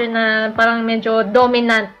Word Forger na parang medyo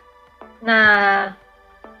dominant na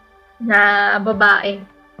babae.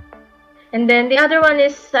 And then the other one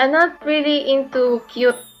is, I'm not really into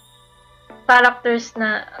cute characters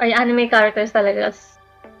or anime characters talaga.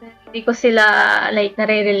 Hindi ko sila like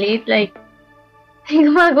nare-relate, like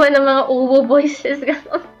gumagawa ng mga uwu voices,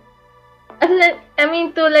 gano'n. I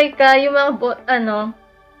mean to like, yung mga,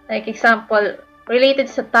 like example, related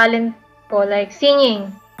sa talent ko, like singing.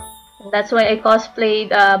 That's why I cosplayed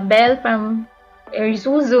Belle from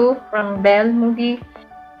Isuzu from Belle movie.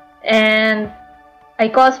 And I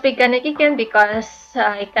cosplay Kanikiken because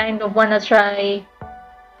I kind of wanna try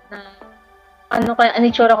na ano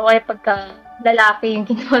itsura ko kaya pagka lalaki yung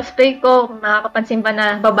kinocosplay ko, kung makakapansin ba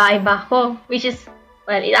na babae ba ako. Which is,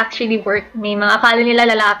 well, it actually worked. May mga akala nila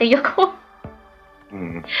lalaki ako.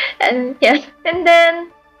 And yeah. And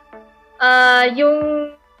then,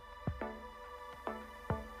 yung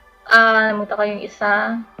namuta ko yung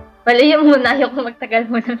isa. Wala yung muna, ayoko magtagal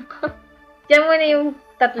muna ako. Diyan muna yung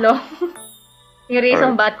tatlo. Yung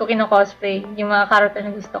reason ba't ko kino-cosplay, yung mga character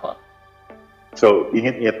na gusto ko. So,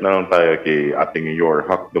 ingat-ingat na lang tayo kay ating your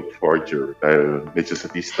Hotdog Forger dahil medyo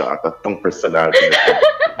sadista at itong personality na ito.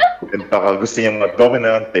 And baka gusto niya mga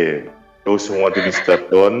dominante. Those who want to be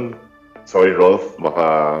stepped on, sorry Rolf,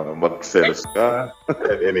 baka mag-selos ka.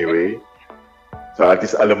 And anyway, so at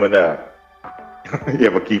least alam mo na, you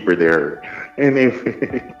have a keeper there.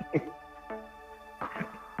 Anyway,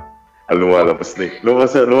 lumabas na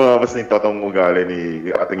yung totoong ugali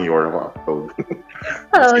ni ating your Hotdog.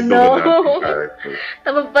 Oh no!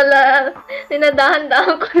 Tama pala,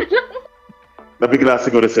 sinadahan-dahan ko na lang. Nabigla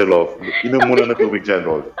siguro si Rolf. Inom muna ng tubig dyan,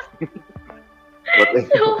 Rolf.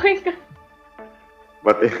 Oh my God.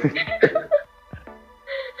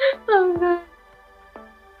 Oh God.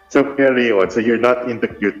 So carry on. So you're not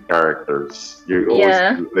into cute characters. You're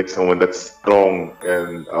always like someone that's strong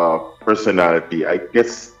and personality. I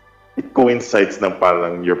guess it coincides ng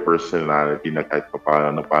parang your personality na kahit pa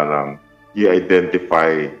parang na parang you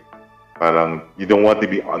identify parang you don't want to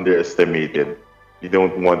be underestimated. You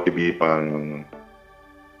don't want to be parang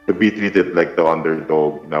to be treated like the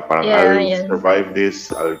underdog na parang I'll survive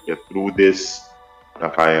this, I'll get through this,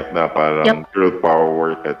 na kaya na parang girl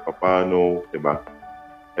power kahit pa paano, diba?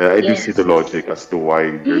 I do see the logic as to why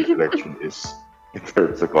your selection is in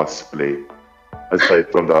terms of cosplay. Aside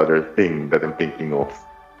from the other thing that I'm thinking of.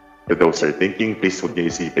 For those are thinking, please huwag niyo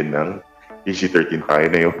isipin ng PG-13 tayo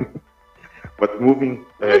na yun. But moving,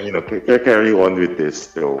 carry on with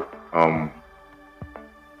this though.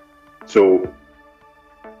 So,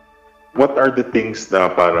 what are the things na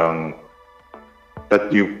parang that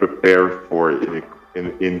you prepare for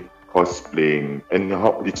in cosplaying? And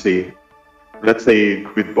how, let's say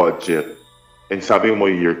with budget, and sabi mo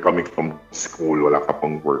you're coming from school, wala ka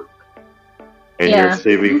pang work, and you're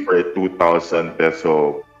saving for a 2,000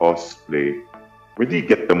 peso cosplay. Where do you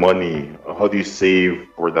get the money? How do you save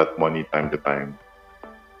for that money time to time?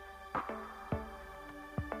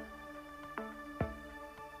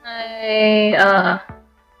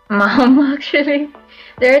 Mom, actually.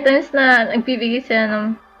 There are times na nagbibigay sila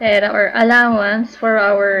ng pera or allowance for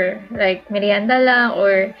our, like, merienda lang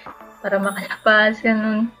or para makalabas,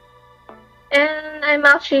 ganun. And I'm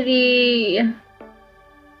actually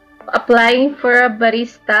applying for a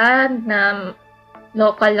barista na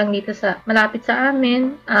local lang dito malapit sa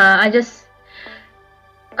amin.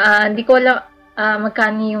 Hindi ko alam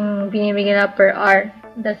magkano yung binibigyan na per hour.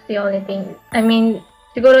 That's the only thing. I mean,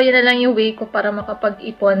 siguro yun na lang yung way ko para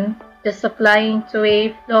makapag-ipon. Just applying to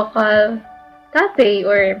a local cafe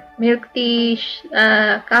or milk tea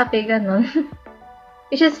cafe, ganun.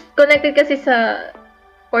 Which is connected kasi sa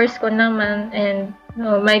course ko naman, and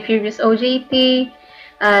my previous OJT,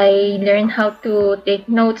 I learned how to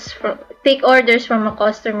take orders from a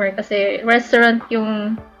customer kasi restaurant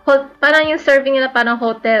yung parang yung serving nila parang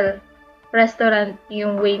hotel, restaurant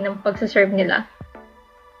yung way ng pagsaserve nila.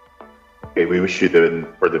 Okay, we wish you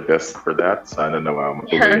for the best for that. Sana naman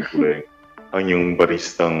matuloy ang yung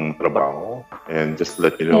baristang trabaho. And just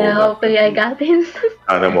let you know. Yeah, hopefully I got it.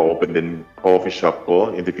 Sana ma-open din coffee shop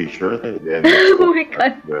ko in the future. And oh my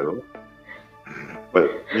God. Well, but,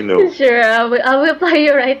 Sure, I will apply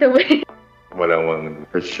you right away. Walang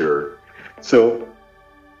for sure. So,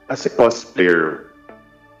 as a cosplayer,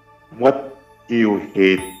 what do you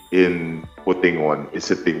hate in putting on?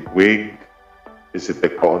 Is it the wig? Is it the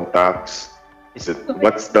contacts?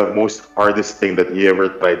 What's the most hardest thing that you ever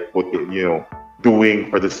tried doing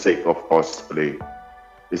for the sake of cosplay?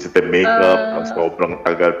 Is it the makeup? Sobrang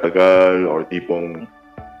tagal-tagal? Or tipong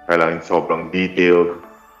kailangan sobrang detailed?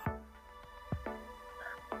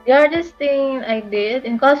 The hardest thing I did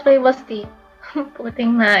in cosplay was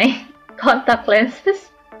putting my contact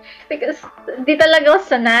lenses. Because di talaga ako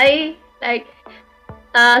sanay. Like,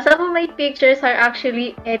 some of my pictures are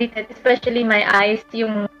actually edited, especially my eyes,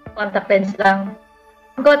 yung contact lens lang.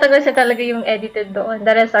 Yung contact lens talaga yung edited doon.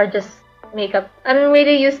 The rest are just makeup. I'm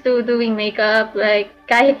really used to doing makeup. Like,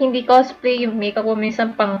 kahit hindi cosplay, yung makeup ko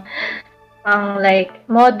minsan pang like,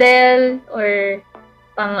 model or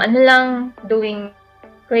pang doing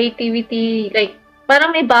creativity. Like,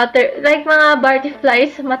 parang may like mga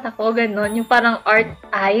butterflies sa mata ko, gano'n. Yung parang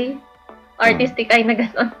artistic eye na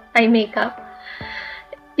gano'n, eye makeup.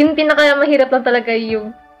 Yung mahirap lang talaga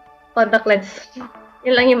yung contact lens.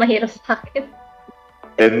 Yun lang yung mahirap sa akin.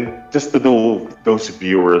 And just to do those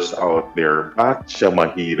viewers out there, bakit siya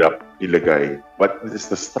mahirap ilagay? What is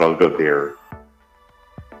the struggle there?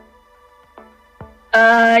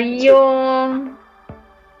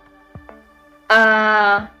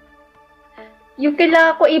 Yung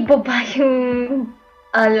kailangan ko ibaba yung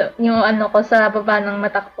ano ko sa baba ng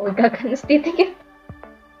mata ko, gaganos titingin.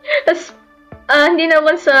 Tapos, hindi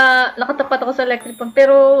naman nakatapat ako sa electric fan,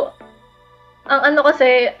 pero, ang ano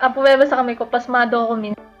kasi, ang problema sa kamay ko, pasmado ako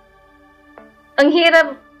minsan. Ang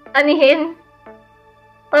hirap anihin.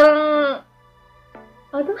 Parang,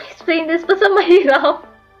 how do I explain this? Basta mahirap.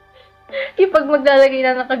 Kapag maglalagay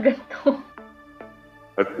na nakaganto.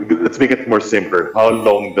 Let's make it more simpler. How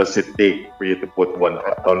long does it take for you to put one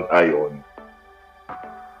eye on?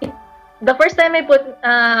 The first time I put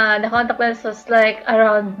the contact lens was like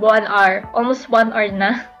around 1 hour. Almost 1 hour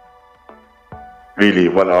na.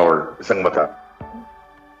 Really? 1 hour? Isang mata?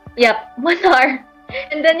 Yep, 1 hour.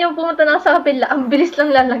 And then yung pumunta na sa kabila, ang bilis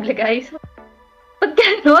lang lalagay. So, pag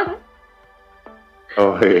ganon,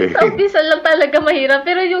 okay. sa umpisa lang talaga mahirap.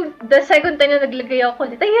 Pero yung the second time na naglagay ako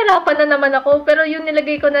ulit, hirapan na naman ako. Pero yung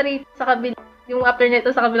nilagay ko na rin sa kabila, yung after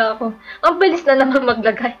nito sa kabila ako, ang bilis na naman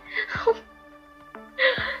maglagay.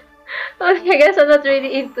 I guess I'm not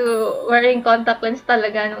really into wearing contact lens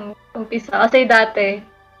talaga nung umpisa. Kasi dati,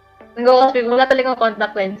 nag-cosplay, wala talagang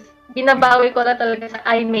contact lens. Binabawi ko na talaga sa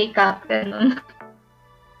eye makeup. Ganun.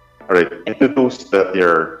 Alright, and to those that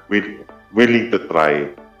you're willing to try,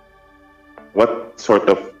 what sort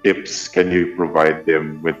of tips can you provide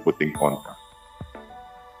them with putting contact?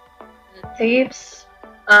 Tips?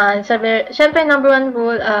 Syempre, number one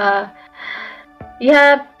rule, you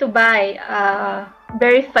have to buy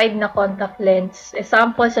verified na contact lens.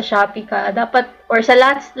 Example, sa Shopee ka, dapat, or sa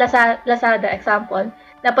Lazada, example,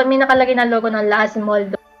 dapat may nakalagay na logo ng Lazmall,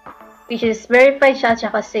 which is verified siya,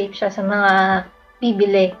 tsaka safe siya sa mga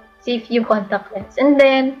bibili. Safe yung contact lens. And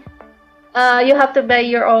then, you have to buy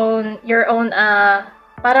your own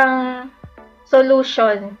parang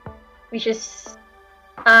solution, which is,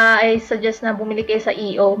 I suggest na bumili kayo sa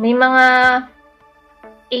EO. May mga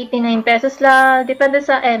 89 pesos lang, depende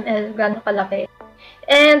sa ml, gano'ng kalaki.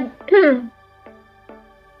 And,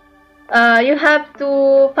 you have to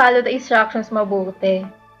follow the instructions mabuti.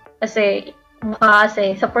 Kasi,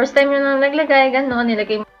 sa first time yun nang naglagay, gano'n,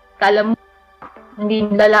 nilagay mo, kala mo, hindi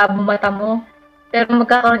lalabo mata mo. Pero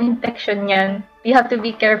magkakaroon infection yan. You have to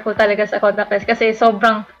be careful talaga sa contact lens. Kasi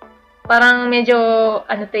sobrang, parang medyo,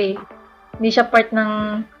 hindi siya part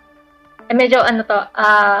ng, medyo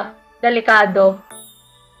delikado.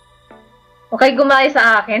 Okay, gumaya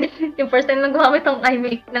sa akin. Yung first time nang gumamit ng eye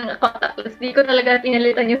make ng contact lens, di ko talaga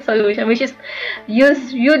pinalitan yung solution, which is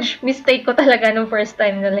huge mistake ko talaga nung first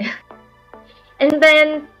time nila. And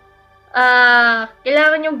then,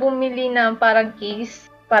 kailangan yung bumili ng parang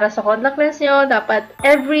case para sa contact lens nyo. Dapat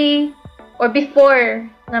before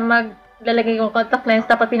na maglalagay yung contact lens,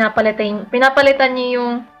 dapat pinapalitan nyo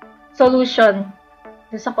yung solution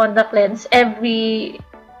sa contact lens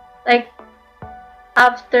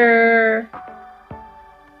after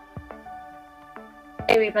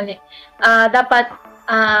dapat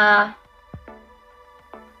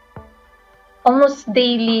almost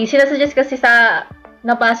daily. Sinasuggest kasi sa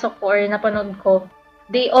napasok ko or napanood ko,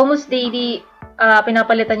 almost daily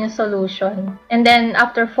pinapalitan yung solution. And then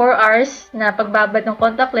after 4 hours na pagbabad ng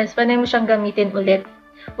contact lens, pwede mo siyang gamitin ulit.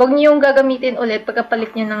 Huwag niyo yung gagamitin ulit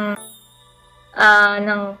pagkapalit niyo ng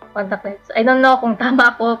contact lens. I don't know kung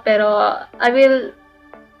tama ako, pero I will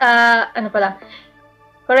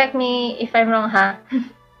correct me if I'm wrong, ha?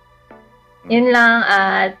 Yun lang.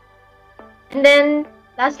 And then,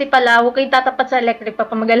 lastly pala, huwag kayong tatapat sa electric pa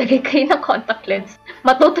magalagay kayo ng contact lens.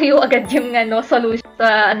 Matutuyo agad yung solution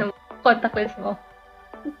sa contact lens mo.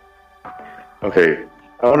 Okay.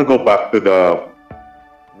 I want to go back to the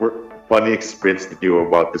funny experience that you were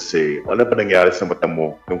about to say. Ano ba nangyari sa mata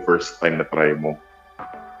mo nung first time na try mo?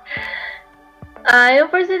 Yung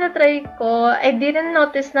first time na try ko, I didn't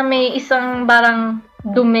notice na may isang barang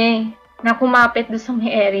dumi na kumapit doon sa may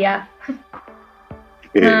area.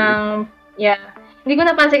 Hindi ko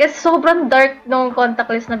napansin kasi sobrang dark nung contact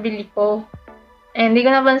lens na bili ko. And hindi ko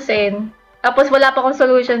napansin. Tapos wala pa akong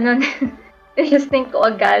solution nun. Testing ko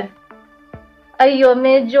agad. Nagkaroon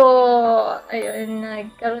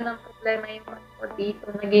ng problema yung mata ko dito.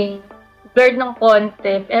 Naging blurred ng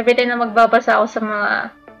konti. Every time na magbabasa ako sa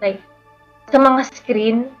mga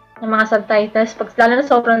screen, ng mga subtitles. Pag lalo na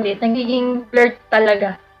sobrang liit, nagiging blurred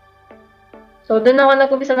talaga. So, doon ako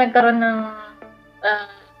nag-umpisa nagkaroon ng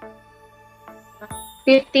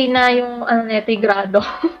 50 na yung grado.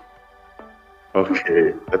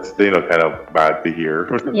 Okay, that's kind of bad to hear.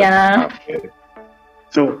 Yeah. Okay.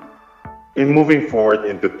 So, in moving forward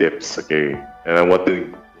into tips, okay, and I want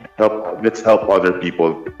to let's help other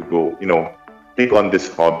people to go, take on this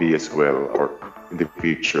hobby as well, or in the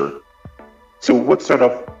future. So, what sort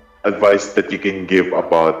of advice that you can give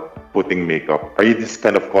about putting makeup? Are you this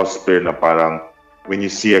kind of cosplayer na parang when you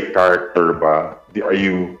see a character ba, are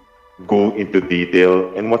you go into detail,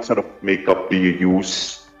 and what sort of makeup do you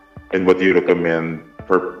use, and what do you recommend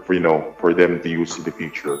for them to use in the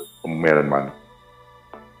future kung meron man?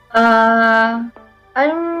 I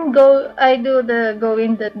do the go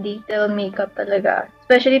in the detail makeup talaga.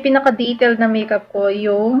 Especially pinaka-detailed na makeup ko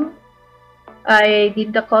yung I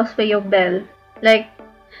did the cosplay of Belle. Like,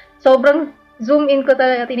 sobrang zoom in ko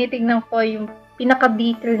talaga, tinitignan ko yung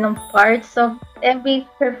pinaka-detail ng parts of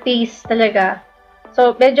her face talaga.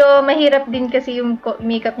 So, medyo mahirap din kasi yung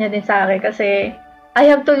makeup niya din sa akin kasi I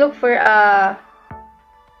have to look for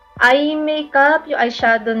eye makeup, yung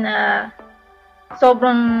eyeshadow na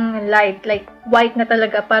sobrang light, like white na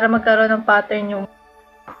talaga para magkaroon ng pattern yung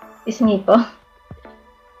pisngi ko.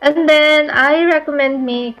 And then, I recommend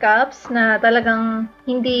makeups na talagang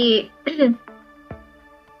hindi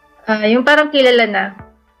yung parang kilala na.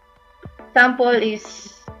 Example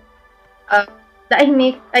is the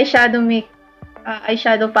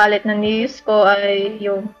eyeshadow palette na ni-use ko ay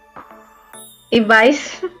yung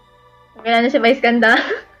Vice. Kaya na si Vice ganda.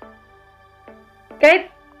 Kahit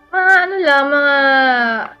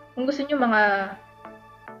kung gusto nyo mga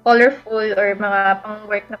colorful or mga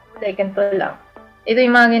pang-work na kulay, ganito lang. Ito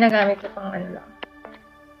yung mga ginagamit ko pang lang.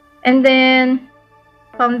 And then,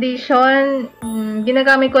 foundation,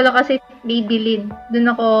 ginagamit ko lang kasi Maybelline.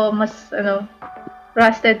 Doon ako mas,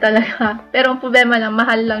 trusted talaga. Pero ang problema lang,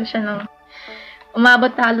 mahal lang siya ng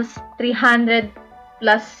umabot halos 300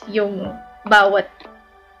 plus yung bawat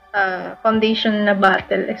foundation na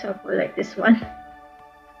bottle. Example like this one.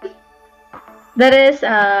 That is,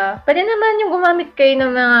 pwede naman yung gumamit kayo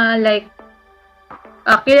ng mga like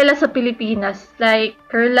kilala sa Pilipinas. Like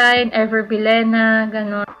Caroline, Everbilena,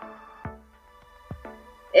 ganon.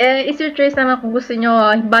 Is your choice naman kung gusto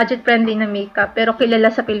nyo budget-friendly na makeup, pero kilala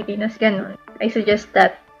sa Pilipinas, ganon. I suggest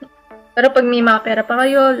that. Pero pag may mga pera pa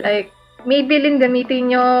kayo, like, Maybelline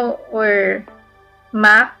gamitin nyo, or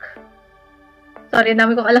MAC. Sorry,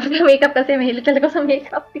 dami kong alam na makeup kasi mahilig talaga sa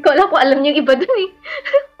makeup. Hindi ko alam kung alam nyo yung iba dun eh.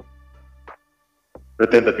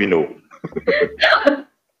 Pretend that we know.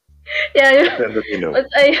 Yeah, Pretend that we know. But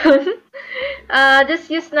ayun.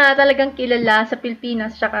 Just use na talagang kilala sa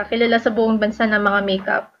Pilipinas, tsaka kilala sa buong bansa na mga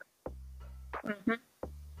makeup.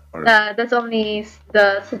 That's only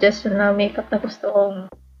the suggestion na makeup na gusto kong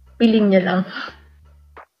piling nyo lang.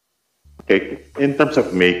 Okay, in terms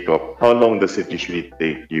of makeup, how long does it usually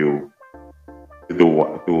take you to do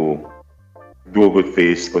a good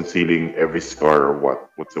face, concealing every scar or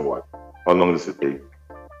what's the what? How long does it take?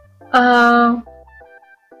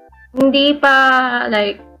 Hindi pa,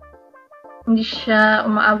 like, hindi siya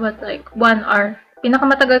umaabot like 1 hour.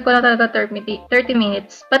 Pinakamatagal ko na talaga 30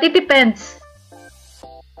 minutes. But it depends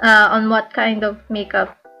on what kind of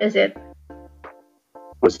makeup is it.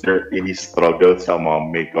 Was there any struggle sa mga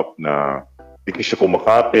makeup na hindi ka siya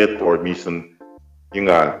kumakapit, or minsan, yung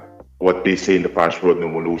what they say in the fashion world,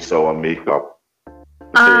 lumulusaw ang makeup?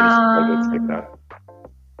 Was there any struggles like that?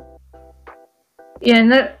 Yeah,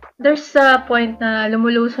 there's a point na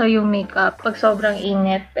lumulusaw yung makeup pag sobrang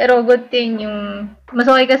init. Pero good thing yung, mas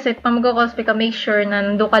okay kasi pag mag-cosplay ka, make sure na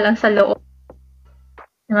nandun ka lang sa loob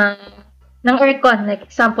ng aircon. Like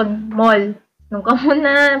example, mall. Nung ka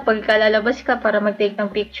muna, pag lalabas ka para mag-take ng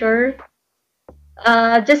picture,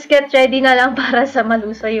 just get ready na lang para sa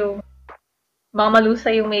malusay yung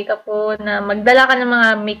makeup po, na magdala ka ng mga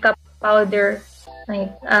makeup powder,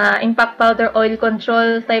 like, impact powder, oil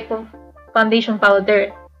control type of foundation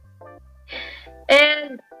powder.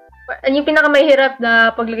 And yung pinakamahirap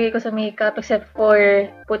na paglagay ko sa makeup, except for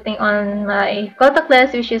putting on my contact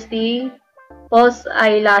lens, which is the false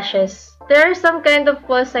eyelashes. There are some kind of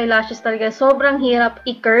false eyelashes talaga, sobrang hirap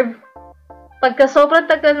i-curve. Pagka sobrang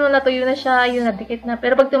tagal mo, natuyo na siya, yun, nadikit na.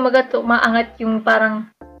 Pero pag tumagat, umaangat yung parang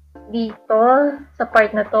dito, sa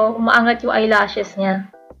part na to, umaangat yung eyelashes niya.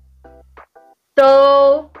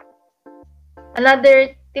 So,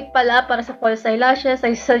 another tip pala para sa false eyelashes,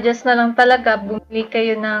 I suggest na lang talaga, bumili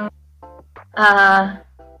kayo ng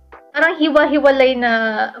parang hiwa-hiwalay na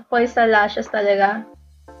false eyelashes talaga.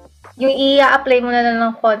 Yung i-apply mo na lang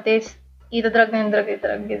ng konti, itadrag na yung drag.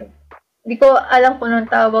 Hindi ko alam kung anong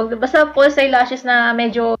tawag. Basta false eyelashes na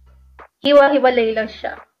medyo hiwa-hiwalay lang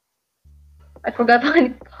siya. I forgot what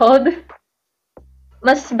it's called.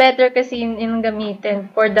 Mas better kasi yung gamitin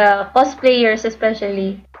for the cosplayers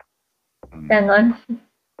especially. Ganon.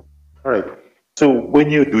 Alright. So when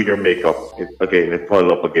you do your makeup, again, let's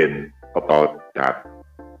follow up again about that.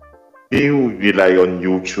 Do you rely on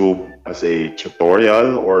YouTube as a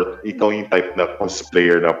tutorial or ikaw yung type na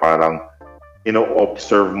cosplayer na parang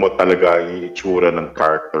observe mo talaga yung itsura ng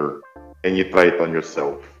character and you try it on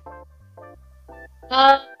yourself?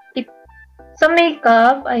 Sa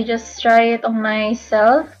makeup, I just try it on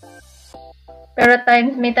myself. Pero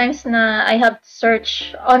may times na I have to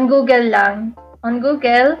search on Google lang. On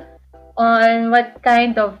Google, on what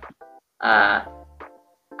kind of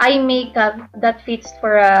eye makeup that fits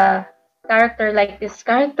for a character like this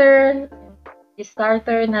character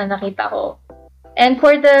na nakita ko. And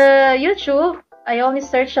for the YouTube, I only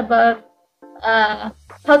search about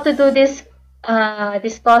how to do this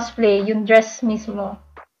cosplay, yung dress mismo.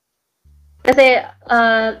 Kasi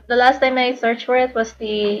the last time I searched for it was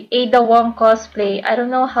the Ada Wong cosplay. I don't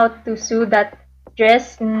know how to sew that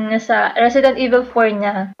dress sa Resident Evil 4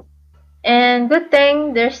 niya. And good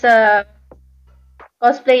thing, there's a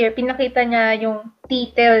cosplayer, pinakita niya yung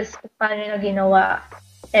details kung paano niya ginawa.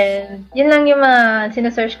 And yun lang yung mga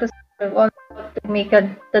sinesearch ko to make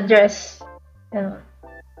the dress.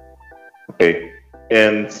 Okay.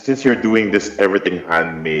 And since you're doing this everything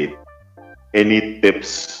handmade, any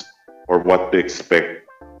tips or what to expect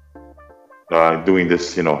doing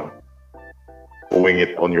this, doing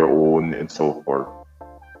it on your own and so forth?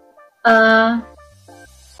 I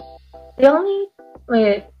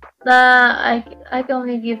can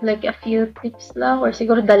only give like a few tips lang or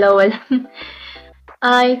siguro dalawa lang.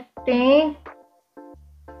 I think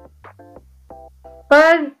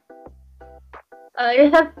pag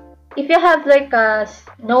if you have like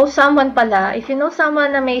know someone pala, if you know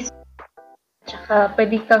someone na may tsaka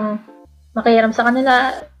pwede kang makialam sa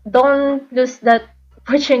kanila, don't lose that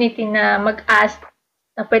opportunity na mag-ask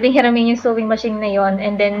na pwedeng hiramin yung sewing machine na yon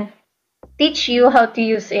and then teach you how to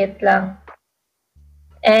use it lang.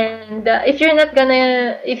 And if you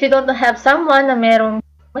don't have someone na merong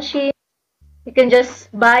machine, you can just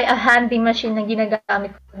buy a handy machine na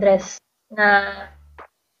ginagamit sa dress na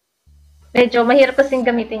medyo mahirap kasing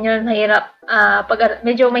gamitin yun,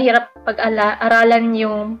 medyo mahirap pag-aralan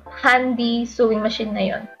yung handy sewing machine na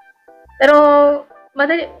yon. Pero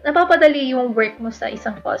napapadali yung work mo sa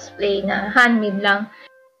isang cosplay na handmade lang.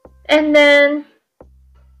 And then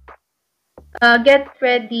get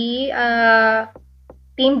ready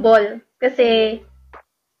team ball kasi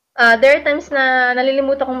there are times na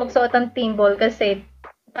nalilimutan kong magsuot ng team ball kasi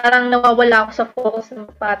parang nawawala ako sa focus ng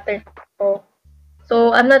pattern ko.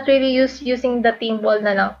 So, I'm not really using the team ball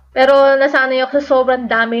na lang. Pero nasanay ako sa sobrang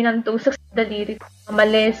dami ng tusok sa daliri ko.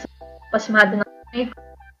 Malis, pasmado ng kamay ko.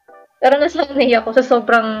 Pero nasanay ako sa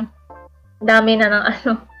sobrang dami na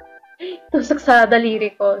ng tusok sa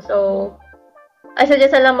daliri ko. So, I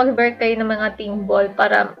suggest na lang mag-work kayo ng mga team ball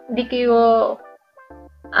para hindi kayo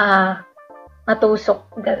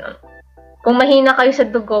matusok. Ganon. Kung mahina kayo sa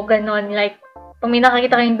dugo, ganon. Like, kung may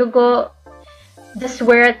nakakita kayong dugo, just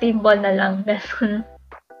wear a team ball na lang. Ganon.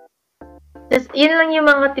 Just, yun lang yung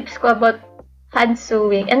mga tips ko about hand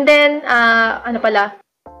sewing. And then,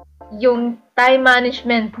 yung time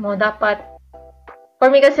management mo, dapat, for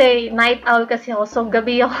me kasi, night owl kasi ako, so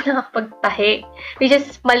gabi ako nakapagtahi. Which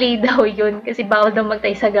is, mali daw yun, kasi bawal daw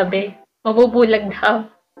magtahi sa gabi. Mabubulag daw.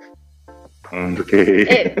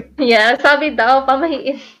 Okay. Yeah, sabi daw,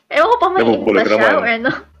 pamahiin. Ewan ko, pamahiin ba siya or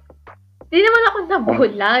ano? Hindi naman ako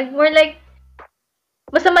nabulag. More like,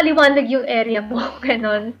 basta maliwanag yung area mo,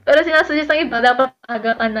 ganon. Pero sinasuggest ng iba, dapat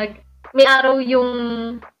aga ka may araw yung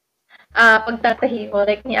pagtatahi mo,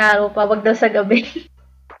 like ni araw pa, wag daw sa gabi.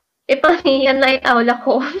 Pamiyan night owl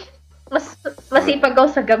ako. Masipag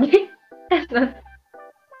ako sa gabi.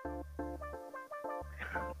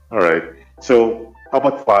 Alright. So, how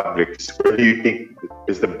about fabrics? Where do you think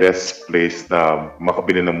is the best place na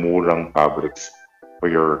makabili ng murang fabrics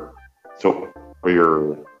for your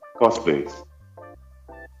cosplays?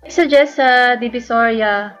 I suggest sa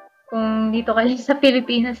Divisoria, kung dito kayo sa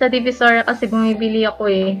Pilipinas, sa Divisoria kasi bumibili ako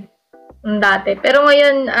dati. Pero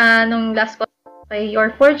ngayon, nung last ko kay Your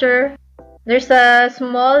Forger, there's a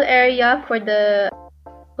small area for the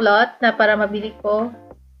cloth na para mabili ko.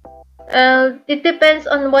 It depends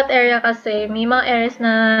on what area kasi. May mga areas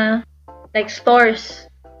na like stores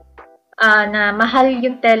na mahal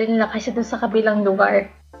yung tele nila kasi doon sa kabilang lugar.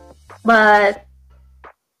 But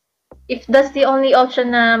if that's the only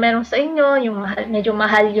option na meron sa inyo, yung medyo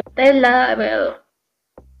mahal yung tela, well,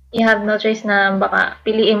 you have no choice na baka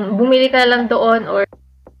piliin, bumili ka na lang doon or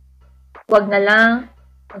wag na lang.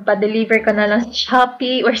 Magpa-deliver ka na lang sa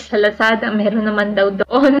Shopee or sa Lazada, meron naman daw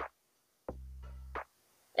doon.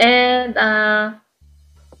 And,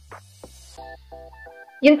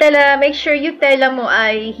 yung tela, make sure yung tela mo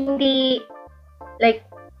ay hindi, like,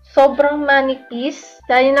 sobrang manipis.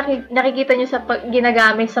 Dahil nakikita nyo sa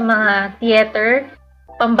ginagamit sa mga theater,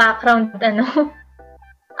 pang-background,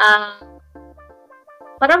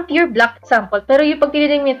 parang pure black example. Pero yung pag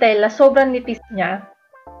tinitingnan yung tela, sobrang nipis niya.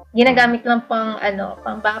 Ginagamit lang pang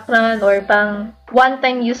background or pang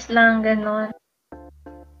one-time use lang, gano'n.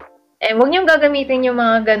 Eh, huwag niyong gagamitin yung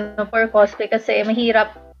mga gano'n for cosplay kasi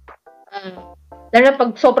mahirap. Lalo na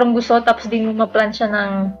pag sobrang gusto, tapos di mo ma-plan siya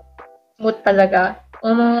ng mood talaga.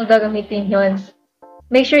 Huwag mo gagamitin yun.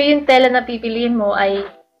 Make sure yung tela na pipiliin mo ay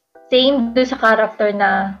same doon sa character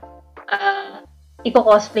na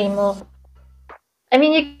i-cosplay mo. I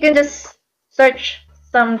mean, you can just search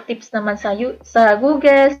some tips naman sa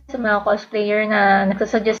Google, sa mga cosplayer na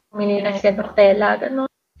nagsasuggest pumili ng ganong tela,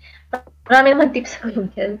 gano'n. Marami naman tips sa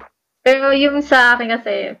Google. Pero yung sa akin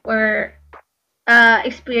kasi, for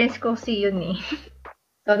experience ko yun eh.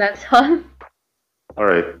 So that's all.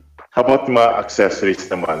 Alright. How about mga accessories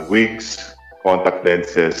naman? Wigs, contact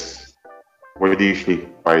lenses. Where do you usually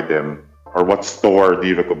buy them? Or what store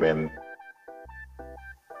do you recommend?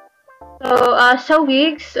 So, sa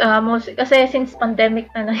wigs, kasi since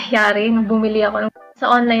pandemic na nangyari, nung bumili ako,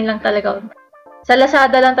 sa online lang talaga. Sa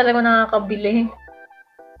Lazada lang talaga nakakabili.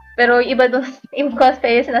 Pero iba doon, yung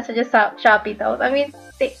cosplay, sinasuggest sa Shopee daw. I mean,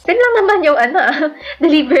 same lang naman yung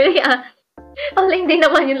delivery Online din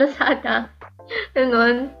naman yung Lazada.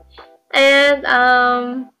 Ganun. And,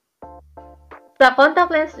 sa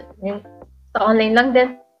contact lens, sa online lang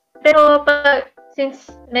din. Pero, since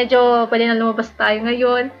medyo pwede na lumabas tayo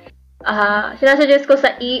ngayon, sinasuggest ko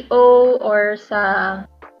sa EO or sa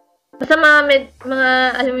basta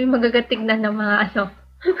mga alam mo yung magagatignan ng mga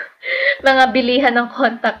mga bilihan ng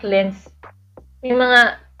contact lens. Yung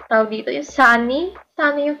mga tawag dito, yung Sunny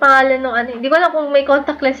yung pangalan ng hindi ko alam kung may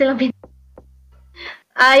contact lens silang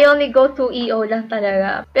I only go to EO lang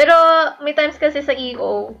talaga. Pero may times kasi sa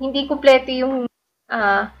EO, hindi kumpleto yung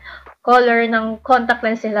color ng contact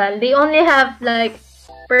lens nila. They only have like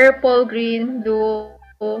purple, green, blue,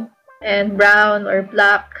 and brown or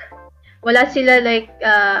black. Wala sila like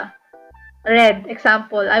red.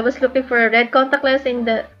 Example, I was looking for a red contact lens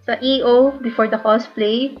sa EO before the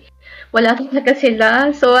cosplay. Wala talaga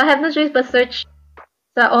sila. So I have no choice but search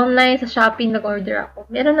sa online, sa Shopee, nag-order ako.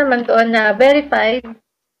 Meron naman doon na verified.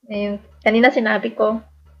 Ayun, kanina sinabi ko.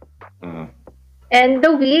 And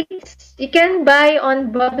the wigs, you can buy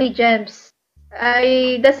on Bobby Gems.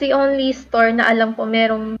 That's the only store na alam ko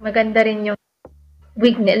merong maganda rin yung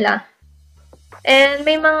wig nila. And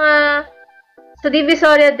may mga sa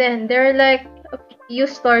Divisoria din, there are like a few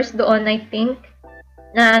stores doon, I think,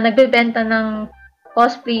 na nagbebenta ng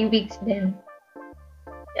cosplay wigs din.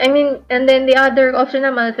 I mean, and then the other option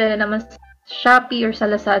naman, pwede naman sa Shopee or sa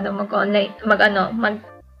Lazada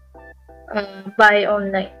buy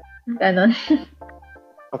online. Ganon.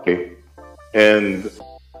 Okay. And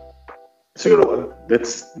siguro,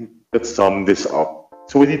 let's sum this up.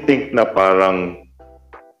 So, what do you think na parang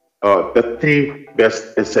the 3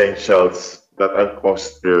 best essentials that a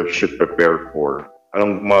cosplayer should prepare for?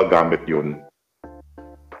 Anong mga gamit yun?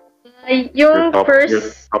 Yung Your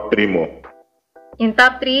first... top 3 mo. Yung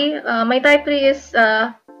top 3, my top 3 is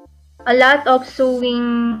a lot of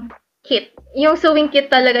sewing kit. Yung sewing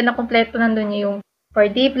kit talaga na kompleto nandun yung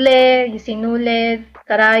partible, yung sinulid,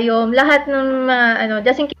 karayom, lahat ng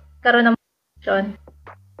just in case karoon ng malfunction.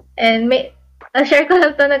 And share ko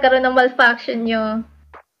lang to, nagkaroon ng malfunction yung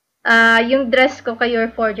dress ko kay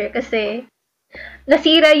Your Forger kasi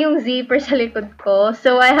nasira yung zipper sa likod ko.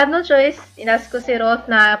 So, I have no choice. Inas ko si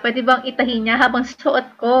Rolf na pwede bang itahin niya habang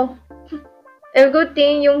suot ko. A good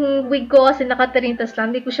thing, yung wig ko kasi nakatarintas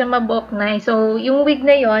lang, hindi ko siya maboknay. So, yung wig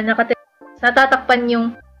na yon natatakpan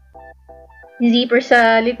yung zipper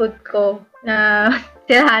sa likod ko na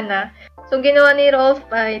sirahan na. So, ginawa ni Rolf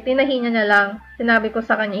ay tinahin niya na lang. Sinabi ko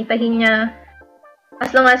sa kanya, itahin niya.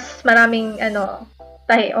 As long as maraming,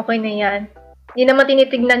 tahi, okay na yan. Hindi naman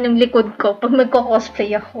tinitignan yung likod ko pag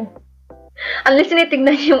magko-cosplay ako. Unless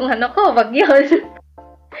tinitignan yung ko, wag yun.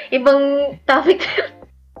 Ibang topic.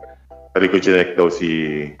 Pwede ko chinek daw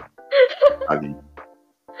si Ali.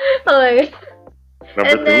 Okay.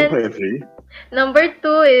 Number 2, Number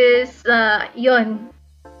 2 is, yun.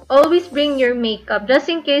 Always bring your makeup.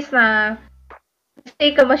 Just in case na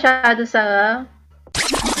stay ka masyado sa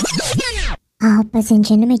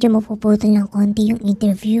Pasensya na medyo mapuputol ng konti yung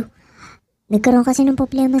interview. Nagkaroon kasi ng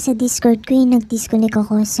problema sa Discord ko nag-disconnect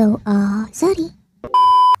ako. So, sorry.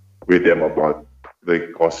 With them about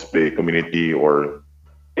the cosplay community or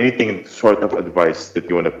anything sort of advice that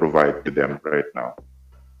you want to provide to them right now?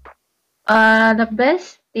 The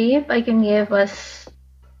best tip I can give was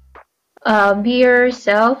be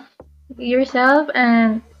yourself. Be yourself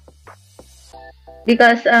and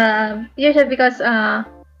because be yourself because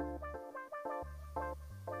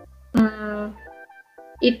mm,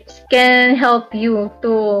 it can help you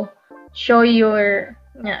to show your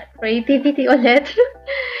creativity ulit.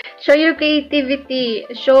 Show your creativity,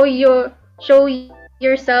 show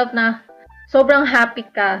yourself na sobrang happy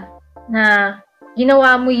ka na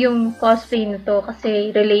ginawa mo yung cosplay na to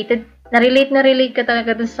kasi na relate ka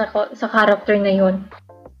talaga dun sa character na yun.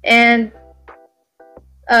 And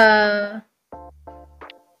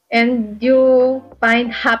you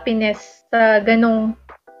find happiness sa ganong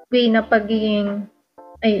way na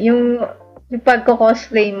yung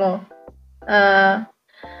pagko-cosplay mo.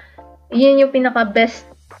 Yun yung pinaka-best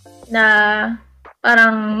na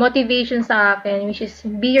parang motivation sa akin, which is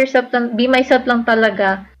be yourself lang, be myself lang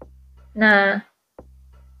talaga, na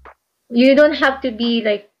you don't have to be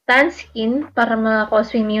like tan skin para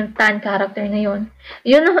ma-cosplay mo yung tan character na yun.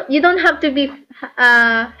 You don't have to be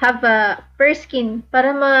have a fair skin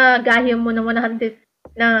para magaya mo ng 100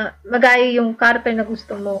 na magaya yung character na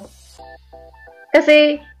gusto mo.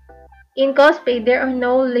 Kasi in cosplay, there are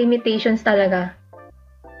no limitations talaga.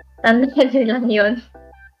 Tandaan nyo lang yun.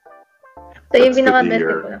 So, yung pinaka-best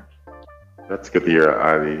ko lang. That's good to hear,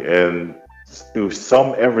 Ali. And to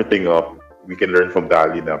sum everything up, we can learn from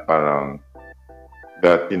Dali na parang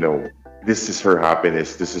that, this is her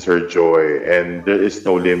happiness, this is her joy, and there is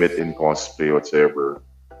no limit in cosplay whatsoever.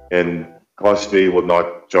 And cosplay will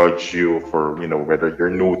not judge you for, whether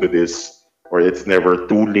you're new to this or it's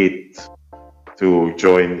never too late to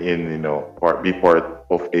join in, be part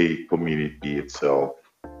of a community itself.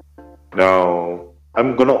 Now,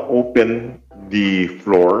 I'm gonna open the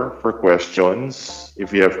floor for questions.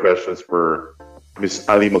 If you have questions for Miss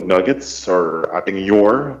Ali McNuggets or ating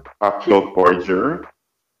your Dog Forger,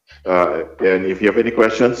 and if you have any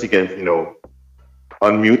questions, you can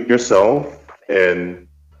unmute yourself and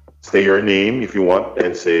say your name if you want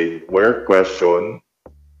and say where question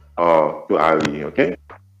to Ali. Okay,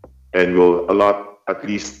 and we'll allot at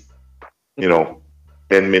least 10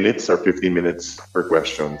 minutes or 15 minutes for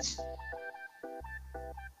questions.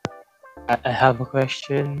 I have a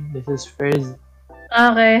question. This is Frizz.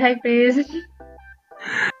 Okay, hi Chris.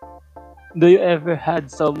 Do you ever had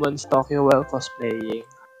someone stalk you while cosplaying?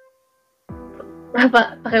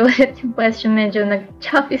 Pakiulit yung question, medyo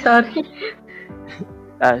nag-choppy, sorry.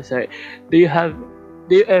 Sorry. Do you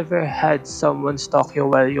ever had someone stalk you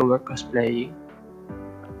while you were cosplaying?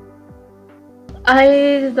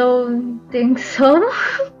 I don't think so.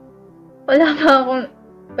 Wala pa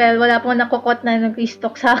akong nakukot na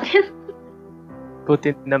nag-stalk sa akin.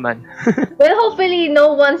 Putin naman. Well, hopefully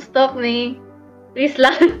no one stalk me. Please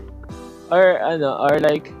lang. Or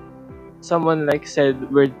like someone like said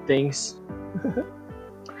weird things.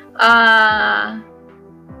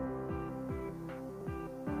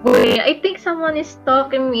 Boy, I think someone is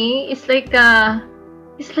stalking me. It's like a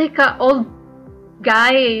old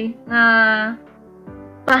guy na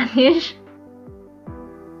Spanish.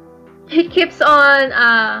 He keeps on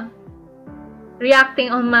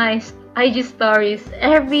reacting on my IG stories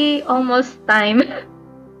every almost time.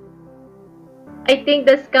 I think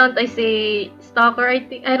that's count I say stalker.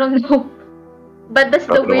 I don't know. But that's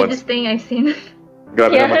the weirdest thing I've seen.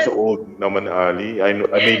 Grabe naman sa old naman, Ali. I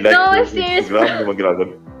may like No, your seriously. Instagram naman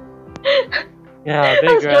ginagawa.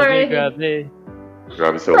 Grabe.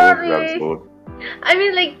 Grabe sa old. I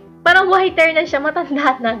mean, like, parang white hair na siya,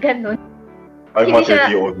 matanda na, ganun. I'm Hindi not siya-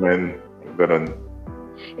 the old man. Ganun.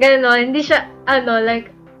 Ganon, hindi siya,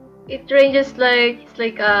 like, it ranges like, it's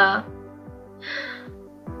like,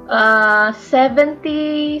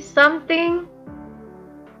 70 something.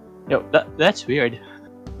 Yo, that's weird.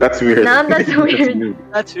 That's weird. Nah, that's weird.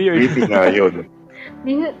 That's weird. Creepy nga yun.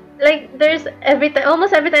 Like, there's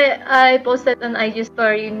almost every time I posted an IG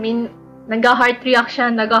story, nag-heart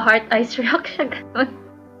reaction, nag-heart eyes reaction, ganon.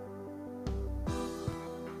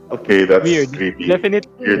 Okay, that's Weird. creepy.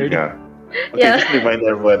 Definitely Weird weird. nga. Okay, Yeah. just remind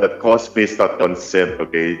everyone that cosplay is not consent,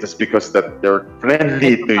 okay? Just because that they're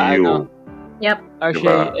friendly to you.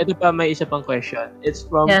 Actually, ito pa may isa pang question. It's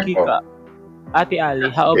from Yeah. Kika. Ate Ali,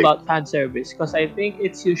 how Okay. about fan service? Because I think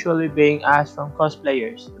it's usually being asked from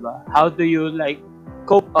cosplayers, diba? How do you like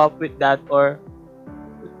cope up with that, or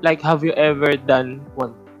like have you ever done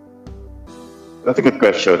one? That's a good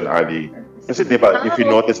question, Ali. Kasi diba, if you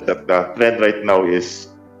notice that the trend right now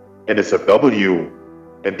is NSFW,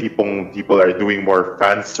 and people are doing more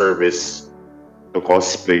fan service to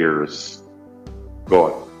cosplayers.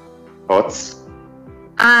 Go on. Thoughts?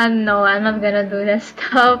 No, I'm not gonna do that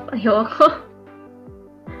stuff. Ayoko.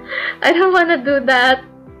 I don't wanna do that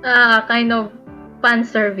kind of fan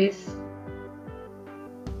service.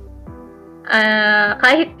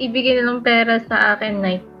 Kahit ibigay ng pera sa akin,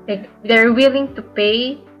 like they're willing to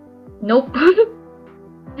pay. Nope.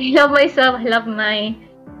 I love myself. I love my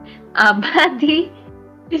body.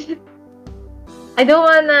 I don't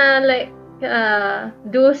wanna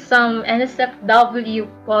do some NSFW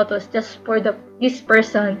photos just for this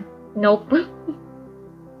person. Nope.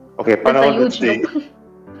 Okay, That's paano a let's huge say, nope.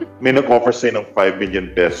 may nag-offer sa'yo ng 5 million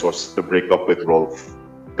pesos to break up with Rolf.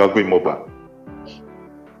 Gagawin mo ba?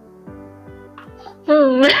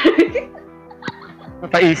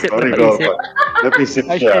 Napaisip. Sorry, Rolf. Napisip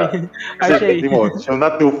siya. Kasi, Archie. She'll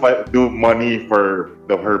not do money for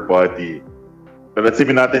her body. But let's say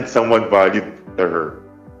natin someone valued to her.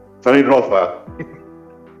 Sorry, Rolf,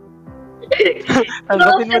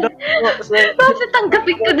 Tanggapin mo daw. Bakit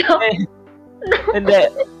tanggapin ko daw? Hindi.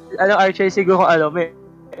 Archie, siguro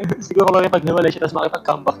siguro may paghiwalay siya tapos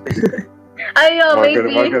makipag-comeback din.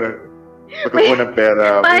 Maybe. Pagkakuha ng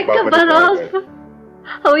pera, Bakit ka ba, Rolf?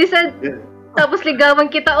 We said, tapos ligawan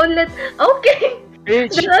kita ulit. Okay.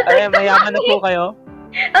 Rich, mayaman na po kayo.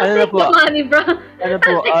 I'll take the money, bro. Ano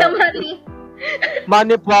po? I'll take the money.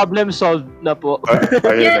 Money problem solved na po.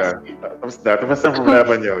 Ayun Yes. na. Tapos na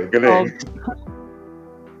problema niyo. Galing.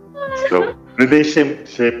 So,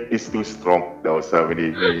 relationship is too strong daw, sabi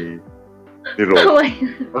ni Rolf. Oh my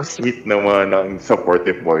Ang sweet naman ng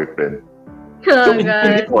supportive boyfriend. God.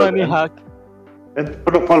 Infinite money hack. And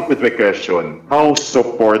follow up with my question, how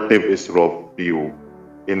supportive is Rolf to you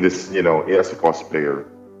in this, as a cosplayer?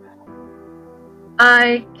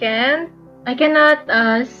 I cannot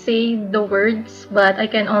say the words, but I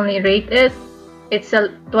can only rate it. It's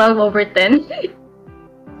a 12 over 10.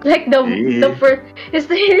 Like the first,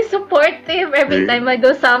 it's really supportive every time I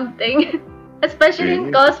do something, especially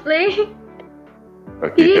in cosplay.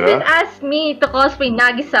 He even asked me to cosplay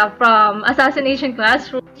Nagisa from Assassination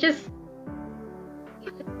Classroom. Just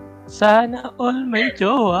sana all may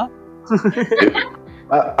jowa.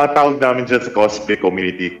 Ang tawag namin dyan sa cosplay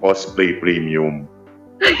community, cosplay premium.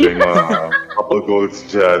 Yung mga couple goals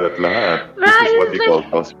dyan at lahat. This is what we call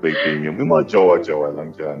cosplay premium. Yung mga jowa-jowa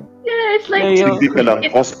lang dyan. yeah, it's like Hindi ka lang,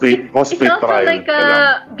 cosplay it's also trial like ka lang. a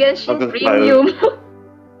Genshin Hanggang Premium.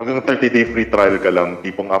 Hanggang 30-day free trial ka lang.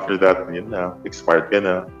 Tipong after that, yun na, expired ka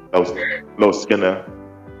na. Closed ka na.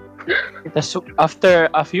 After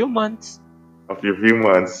a few months, After a few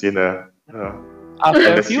months, yun na.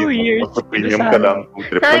 after a few years, Premium ka lang, kung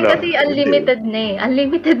trip Sa ka akin lang. kasi unlimited na eh.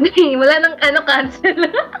 Unlimited na eh. Wala nang cancel.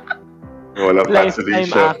 Wala lifetime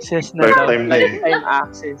cancellation. access na daw. Lifetime na eh. Lifetime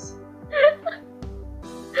access.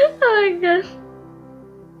 Oh my gosh.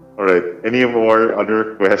 Alright, any more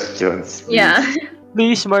other questions? Please? Yeah.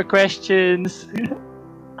 Please, more questions.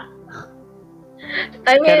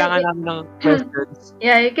 I mean, Kailangan namin ng questions.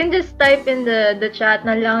 yeah, you can just type in the chat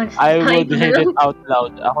na lang. I Type would na read lang. it out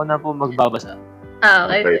loud. Ako na po magbabasa.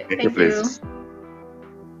 Okay, Okay, thank you. please.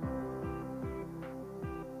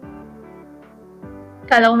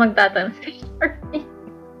 Kala ko magtatanong si Jerpy.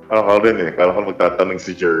 Ako rin eh. Kala ko magtatanong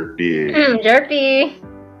si Jerpy eh. Jerpy!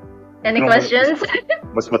 Any Ano, questions?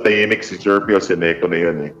 Mas matahimik si Jerpy o si Neko na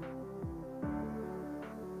yun eh.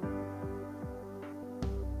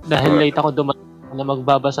 Dahil late ako dumating na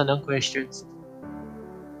magbabasa ng questions.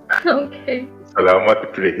 Okay.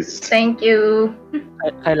 Salamat, Chris. Thank you.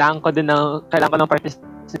 Kailangan ko ng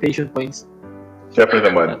participation points. Siyempre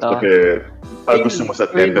naman. Ito. Okay. Pag gusto mo sa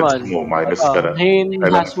Grade attendance one. mo, minus ka na. Hain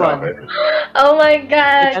Kailangan has sa one. akin. Oh my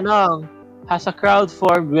God. Has a crowd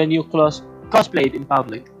formed when you cosplayed in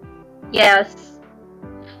public? Yes.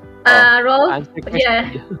 Rolf? Answer question.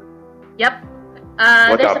 Yeah. Yep.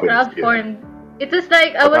 What There's a happened? crowd Yeah. formed. It was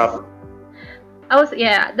like the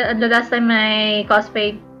last time I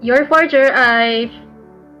cosplayed Your Forger, I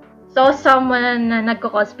saw someone na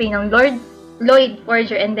nagko-cosplay ng Lloyd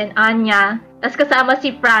Forger and then Anya. Tapos kasama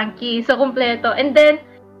si Frankie. So, kompleto. And then,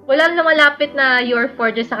 walang lumalapit na Your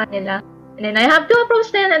Forger sa kanila. And then, I have to approach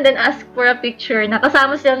them and then ask for a picture na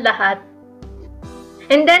kasama silang lahat.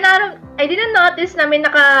 And then, I didn't notice na may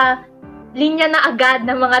naka-linya na agad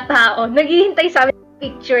ng mga tao. Naghihintay sa amin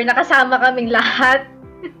picture na kasama kaming lahat.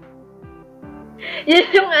 Yun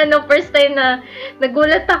yung first time na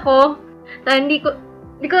nagulat ako. Na hindi ko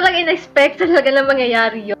lang in-expect talaga na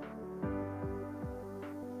mangyayari yun.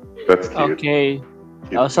 That's cute. Okay.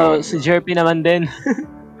 Cute So, naman si yun. Jerpy naman din.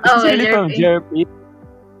 Okay, Especially from Jerpy. Jerpy.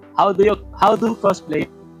 How do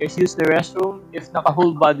cosplayers use the restroom if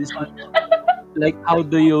naka-whole body suit? Like, how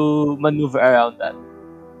do you maneuver around that?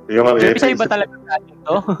 Yung Jerpy, sa'yo ba talaga galing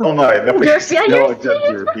to? Oo nga, Jerpy, napaisip na ako ayos dyan,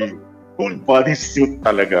 Jerpy. Full body suit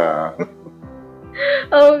talaga.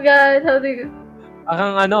 Oh God, how do you...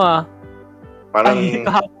 Parang Parang, ay,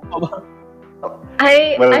 kahapon pa ba?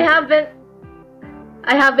 well, I haven't,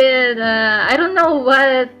 I don't know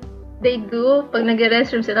what they do pag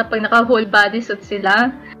nag-restroom sila, pag naka-whole body suit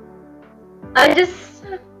sila. I just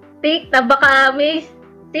think na baka may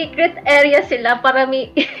secret area sila para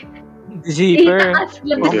may Zipper. itaas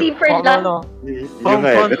lang, zipper lang. yung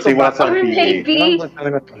nga Front let's to say wala back. sa Or PA. maybe- Parang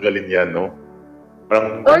talaga tanggalin yan, no?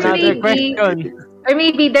 Parang, Or Another maybe- question. Or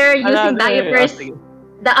maybe they're using diapers. Sige.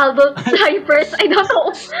 The adult diapers. I don't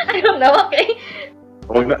know, okay?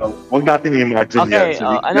 wag natin i-imagine Okay,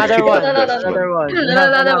 yan. another one. No. Another one. We No,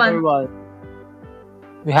 have another another one.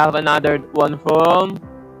 We have another one from...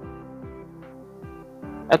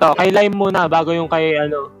 Ito, kay Lime muna bago yung kay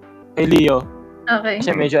Leo. Okay.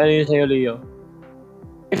 Kasi medyo yun sa'yo, Leo.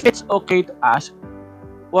 If it's okay to ask,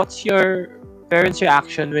 what's your parents'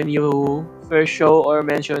 reaction when you first show or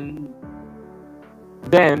mention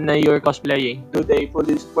them na you're cosplaying? Do they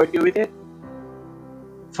fully support you with it?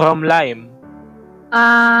 From Lime.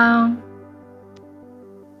 I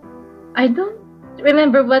don't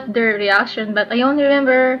remember what their reaction, but I only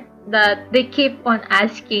remember that they keep on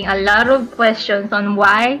asking a lot of questions on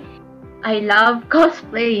why I love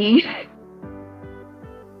cosplaying.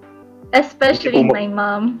 Especially my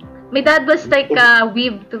mom. My dad was like a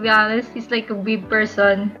weeb, to be honest. He's like a weeb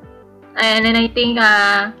person. And then I think,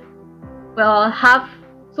 half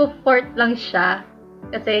support lang siya.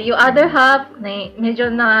 Kasi yung other half, medyo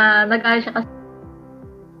nag-aal siya kasi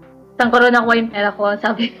saan ko rin nakuha yung pera ko.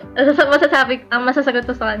 Sabi, ang masasagot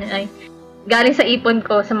ko sa kanya ay, galing sa ipon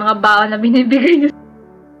ko, sa mga baon na binibigay niya.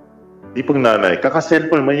 Di pang nanay,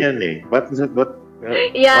 kaka-cellphone man yan eh.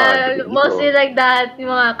 Yeah, mostly like that. Yung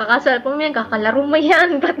mga kaka-cellphone mo yan, kakalaro mo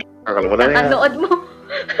yan. Ba't Kakala mo na yan. kakanood mo?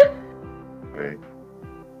 Okay.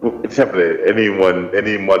 Siyempre,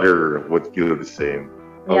 any mother would feel the same.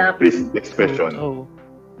 Yeah. Please, next question. Oh.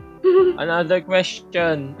 Another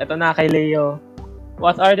question. Ito na kay Leo.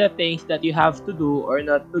 What are the things that you have to do or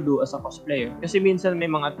not to do as a cosplayer? Kasi minsan may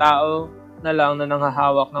mga tao na lang na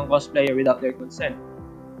nanghahawak ng cosplayer without their consent.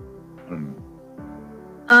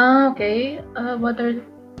 Okay. What are...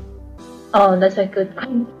 Oh, that's a good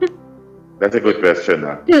question. That's a good question,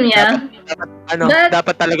 ha? Yeah.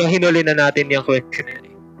 Dapat talagang hinuli na natin yung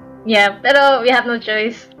question. Yeah, pero we have no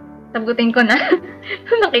choice. Sagutin ko na.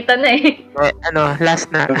 Nakita na eh. Last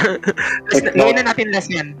na. Gawin na natin last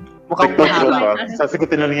yan. Mukhang mahaba.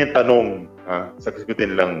 Sasagutin lang yung tanong.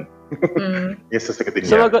 Sasagutin lang. Yes, sasagutin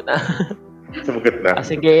niya. Sumagot na. Sumagot na.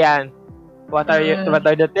 Sige yan. What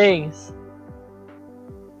are the things?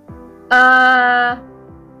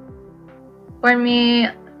 For me,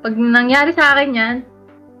 pag nangyari sa akin yan,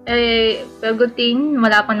 good thing,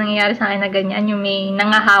 wala pang nangyayari sa akin na ganyan, yung may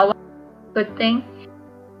nangahawa. Good thing.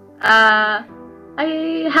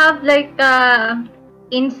 I have like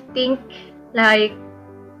instinct, like,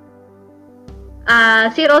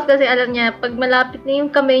 si Rose kasi alam niya, pag malapit na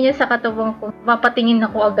yung kamay niya sa katawan ko, papatingin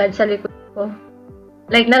ako agad sa likod ko.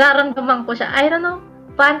 Like, nararamdaman ko siya. I don't know,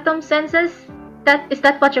 phantom senses? Is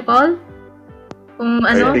that what you call? Kung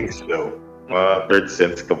I think so. Third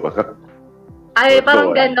sense ka ba? Ay,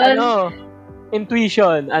 parang ganon.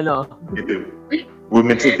 Intuition,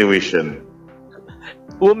 Women's intuition.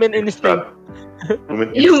 Women instinct.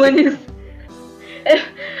 Human is...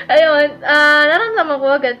 Ayun, nararamdaman ko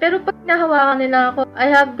agad. Pero pag nahawakan nila ako, I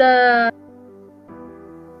have the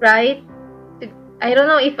right to, I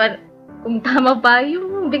don't know if kung tama ba,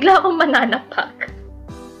 yung bigla akong mananapak.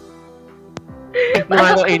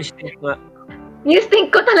 Ano instinct nga?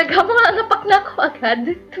 Instinct ko talaga, mananapak na ako agad,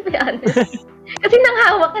 to be honest. Kasi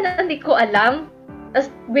nanghawak ka na, hindi ko alam. Tapos,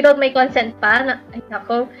 without my consent pa, ay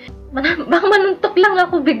nako, baka manuntok lang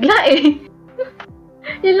ako bigla eh.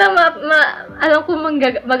 Yun lang, alam ko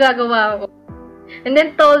magagawa ko. And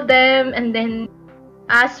then told them, and then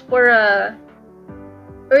asked for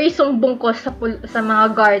or isumbong ko sa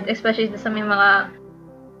mga guard, especially sa may mga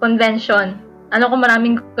convention. Alam ko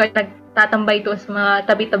maraming guard nagtatambay doon sa mga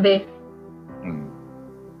tabi-tabi.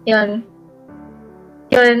 Yun.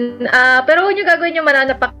 Pero kung yung gagawin yung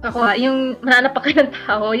mananapak ako, yung mananapak ka ng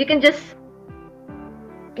tao, you can just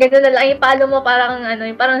gano'n na lang, ipalo mo parang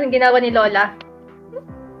parang ginawa ni Lola.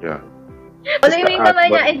 Yeah. Wala yung kamay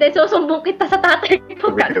niya, and then susumbong kita sa tatay ko.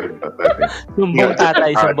 Sumbong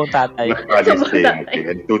tatay.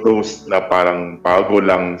 And to those na parang bago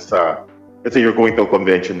lang sa let's say you're going to a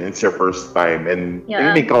convention and it's your first time and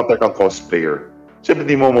Yeah. may encounter kang cosplayer. Siyempre,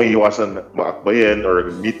 di mo maiiwasan maakbayan or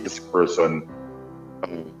meet this person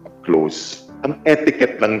up close. Ang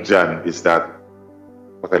etiquette lang dyan is that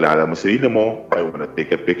pakilala mo sarili mo, I wanna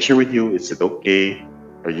take a picture with you, is it okay?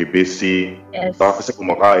 Are you busy? Yes. Baka kasi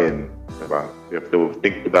kumakain, diba? You have to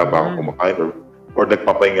think to that, baka kumakain or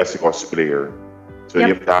nagpapahinga si cosplayer. So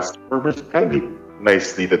you have to ask kindly,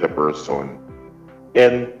 nicely to the person.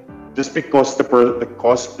 And just because the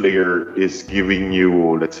cosplayer is giving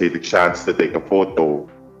you, let's say, the chance to take a photo,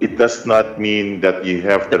 it does not mean that you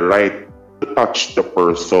have the right to touch the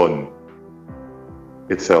person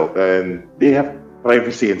itself. And they have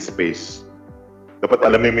privacy and space. Dapat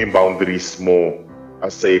alamin mo yung boundaries mo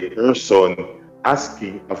as a person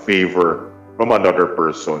asking a favor from another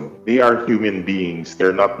person. They are human beings.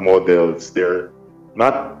 They're not models. They're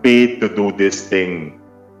not paid to do this thing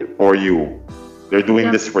for you. They're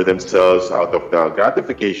doing this for themselves out of the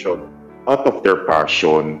gratification, out of their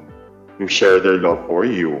passion to share their love for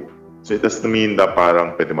you. So it doesn't mean that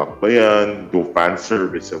parang pwede makbayan, do fan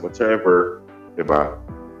service or whatsoever. Diba?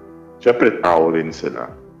 Siyempre, tao rin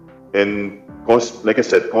sila. And like I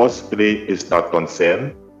said, cosplay is not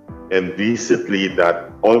consent. And recently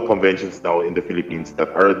that all conventions now in the Philippines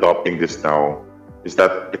that are adopting this now is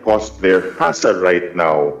that the cosplayer has a right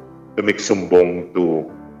now to make sumbong to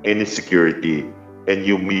any security, and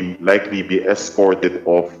you may likely be escorted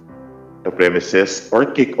off the premises or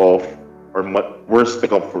kick off, or worse to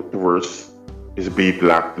come to worse is be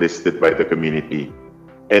blacklisted by the community.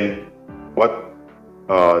 And what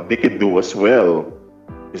they can do as well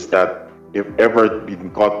is that if ever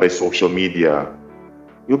been caught by social media,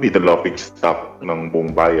 you'll be the laughing stock ng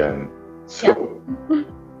buong bayan. So,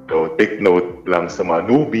 so take note lang sa mga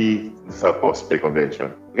newbie sa cosplay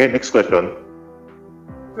convention. Okay, next question.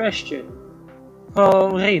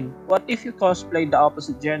 Rain, what if you cosplay the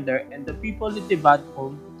opposite gender and the people in the bad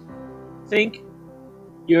home think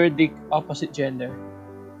you're the opposite gender?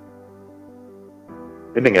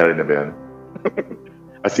 Yung nangyari na ba yan?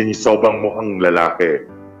 As in, sobrang mukhang lalaki.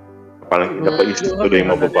 Parang napaisip tuloy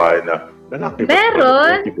yung mga babae na lalaki ba?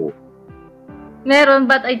 Meron,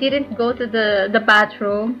 but I didn't go to the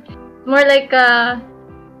bathroom. More like,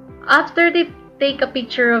 after they take a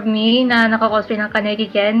picture of me na naka-cosplay ng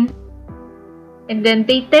Kaneki Ken, and then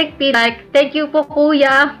they take me like, thank you po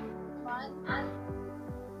kuya.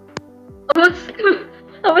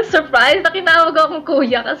 I was surprised na kinawag akong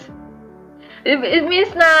kuya kasi it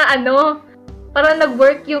means na parang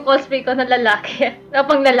nag-work yung cosplay ko na lalaki, na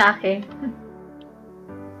pang lalaki.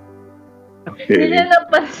 Okay. Hindi na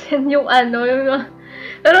napansin yung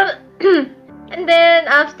pero and then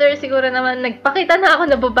after siguro naman nagpakita na ako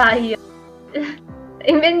na babae.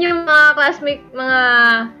 Even yung mga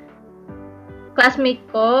classmate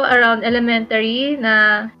ko around elementary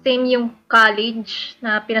na same yung college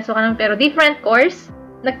na pinasukan namin pero different course.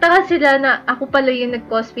 Nagtaka sila na ako pala yung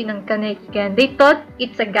nag-cosplay ng Kaneki Ken. They thought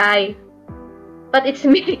it's a guy. But it's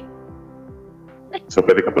me. So,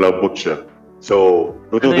 pwede ka pala butch siya. So,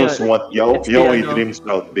 to those who want yaoi dreams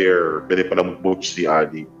out there, pwede pala mag-butch si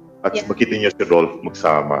Adi. At makita niyo si Rolf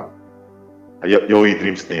magsama. Yaoi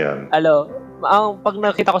dreams na yan. Pag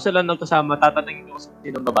nakita ko sila nagkasama, tatanungin ko kung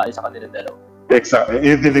sinong babae sa kanilang dalawa. Exactly.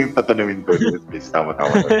 Yun din yung tatanungin ko. Tama.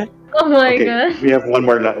 Oh my God. We have one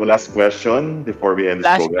more last question before we end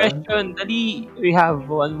this program. Last question. Dali, we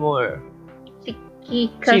have one more. Si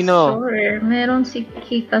Kikasor. Meron si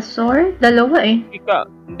Kikasor? Dalawa eh.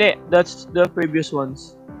 Hindi. That's the previous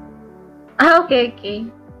ones. Okay.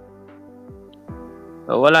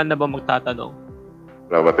 So, wala na ba magtatanong?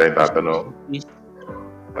 Wala ba tayong tatanong?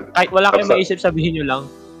 Kahit wala kayong maisip, sabihin nyo lang.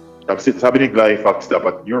 Sabi ni Gly Fox,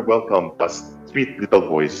 dapat you're welcome plus sweet little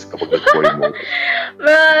voice kapag nag-boy mo.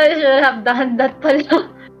 Well, I should have done that pala.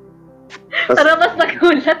 Para mas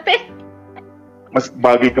nagulat eh. Mas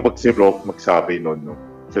bagay kapag si Rolf magsabi nun, no?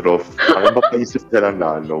 Si Rolf, ano ba paisip ka lang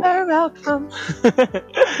lalo? You're welcome.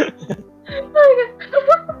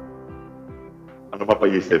 Ano ba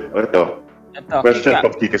paisip? Ito. Question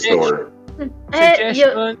from Kika Store.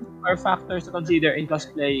 Suggestion or factors to consider in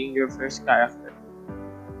cosplaying your first character.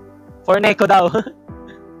 For Neko daw.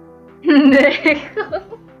 Neko.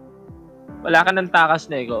 Wala ka ng takas,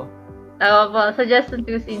 Neko. Tama po. Suggestion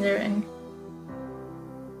to consider.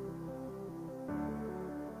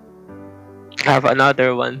 I have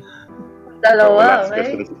another one. Dalawa,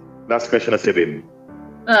 Last question na si Rin.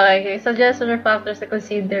 Okay. Suggestion or factors to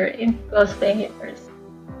consider in cosplaying your first.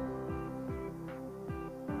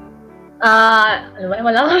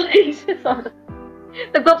 Wala akong naisip. Sorry.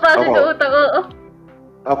 Nagpa-process sa utak ko.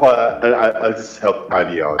 Ako, I'll just help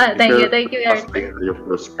Ali out. If Thank you, you're thank you, Eric. cosplaying your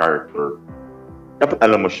first character, dapat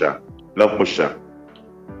alam mo siya. Love mo siya.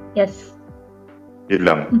 Yes. Yun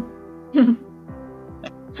lang.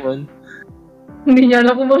 One. Hindi niya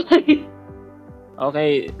alam kung bakit.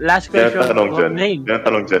 Okay, last Kaya question tanong from dyan. Rain. Kaya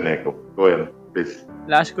tanong dyan, Eko. Go ahead, please.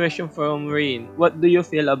 Last question from Rain. What do you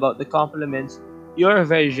feel about the compliments? You're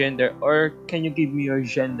very gender, or can you give me your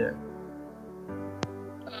gender?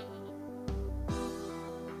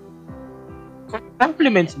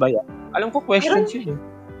 Compliments ba yan? Alam ko questions yun eh.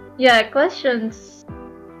 Yeah, questions.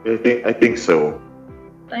 I think so.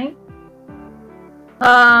 Thank.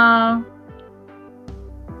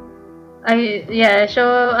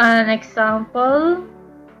 Show an example.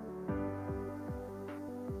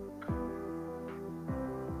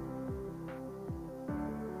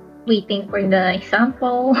 Waiting for the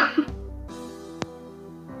example.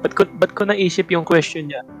 Ba't ko naisip yung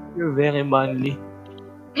question niya? You're very manly.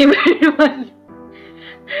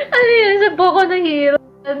 Ano yun? Sa Boku no Hero?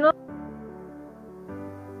 Ano?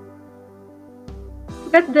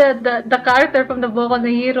 Look at the character from the Boku no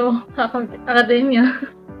Hero Academia.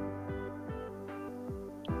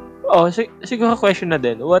 Oh, siguro question na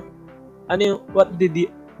din. What did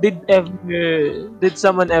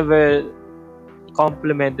someone ever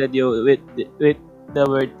complimented you with the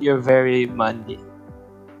word you're very manly?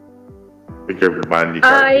 With your manly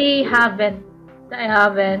I character.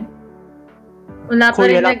 haven't. Wala pa Kuya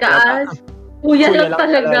rin lang nag-aas. Kuya lang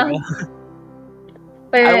talaga.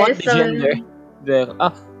 I want the So, gender.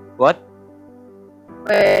 What?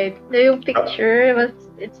 wait, yung picture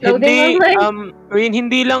it's loading Hindi, online. Rin,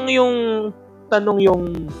 hindi lang yung tanong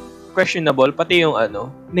yung questionable, pati yung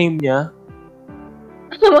name niya.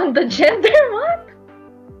 I want the gender, what?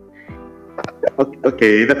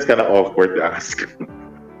 Okay, that's kind of awkward to ask.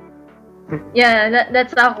 Yeah,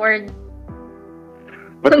 that's awkward.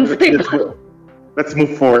 But Unstable. let's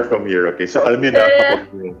move forward from here, okay? So, alam niyo na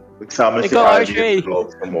kapag nagsama si Ikaw, Ali Archie.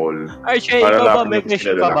 sa mall. Archie, ikaw ba may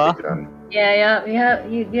question ka ba? Yeah,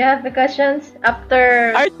 you have the questions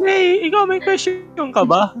after. Archie, ikaw may question ka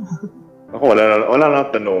ba? Ako, wala na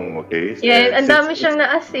tanong, okay? So, Yeah, ang dami siyang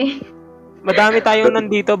naas eh. Madami tayong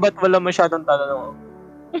nandito, ba't wala masyadong tanong?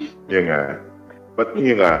 Yun nga. But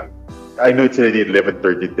yun nga, I know it's already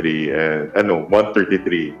 11:33 and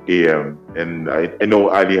 1:33 a.m. and I know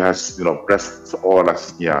Ali has pressed sa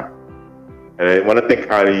oras niya. And I want to thank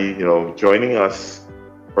Ali, joining us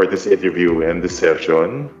for this interview and this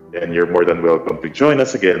session. And you're more than welcome to join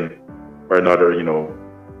us again for another,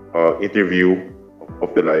 interview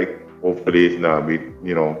of the like. Hopefully,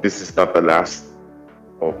 this is not the last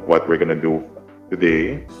of what we're gonna do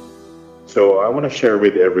today. So I want to share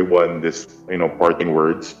with everyone this, parting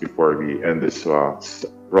words before we end this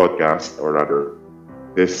broadcast, or rather,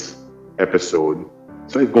 this episode.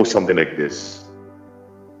 So it goes something like this,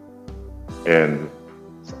 and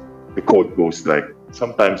the quote goes like,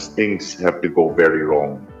 "Sometimes things have to go very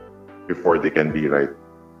wrong before they can be right."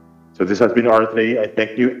 So this has been R3. I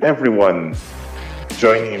thank you, everyone,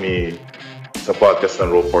 joining me sa podcast ng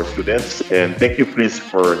Roll for Students, and thank you, Chris,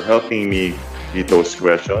 for helping me with those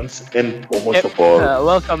questions, and most of all,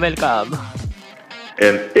 welcome.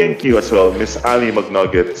 and thank you as well, Miss Ali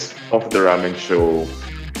McNuggets of the Ramen Show.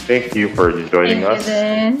 Thank you for joining us.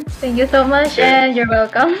 Thank you so much, and you're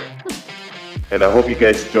welcome. And I hope you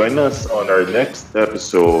guys join us on our next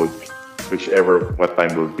episode, what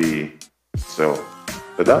time will be. So,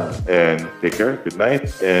 tada, and take care, good night,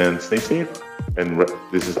 and stay safe. And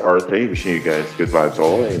this is R3, wishing you guys good vibes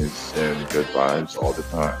always, and good vibes all the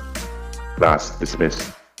time. Class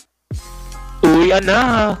dismissed. Uwi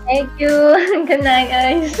na. Thank you. Good night,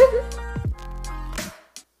 guys.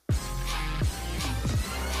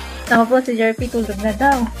 Ako po si Jerpy, tulog na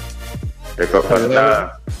daw. Eko, cut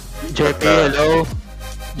na. JP, hello.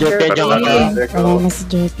 JP, Jerpy. dyan ka na. Wala na si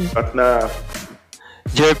JP. Cut na.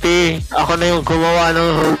 JP, ako na yung gumawa ng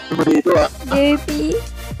role mo dito ah. JP,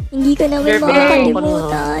 hindi ka namin JP.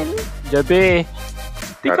 makakalimutan. JP,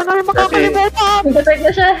 di ka namin makakalimutan. Nagtatag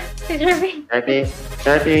na siya, si Jerpy.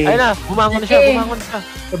 Charity. Ayun na, bumangon na siya.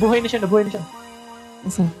 Nabuhay na siya.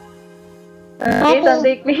 Asa? Okay,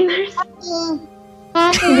 Sunday cleaners.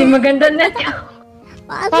 Hindi maganda net ko.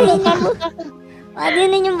 Paano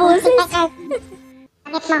yung boses?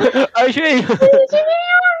 Ay, siya eh.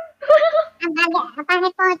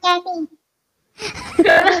 Pangit po, Jerry.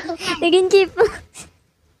 Naging cheap.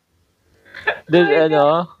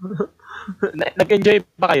 Nag-enjoy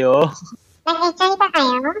pa kayo? Nag-enjoy ba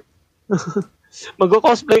kayo?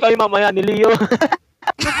 Mag-cosplay kayo mamaya ni Leo.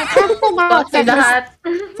 Boxy lahat.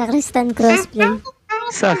 Sa Kristan crossplay.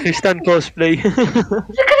 Sa Christian cosplay.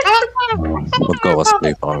 Alam ko,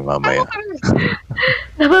 Magko-cosplay pa kami mamaya.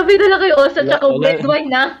 Dapat may dala kayo osa tsaka Wala. red wine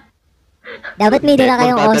na. Dapat may dala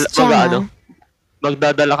kayong ostya, ha?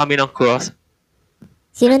 Magdadala kami ng cross.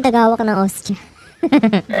 Sinong tagawak ng ostya?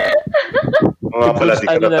 Mga pala, di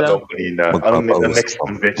ka Ano na lang? natanong kanina. Anong Magpapaus next pa.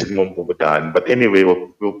 convention mong pupuntahan? But anyway,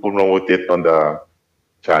 we'll promote it on the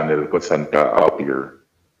channel kung saan ka appear.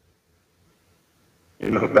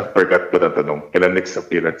 Yun ang na-forgot ko na tanong. Kailan next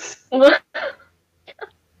appearance?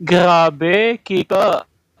 Grabe, Kika.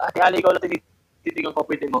 Ate, ikaw na titigang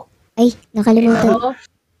kopite mo. Ay, nakalimutan. Oo.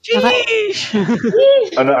 Sheesh!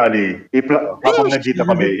 Ano, Ali? Habang nandito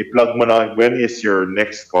kami, i-plug mo na when is your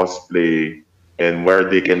next cosplay and where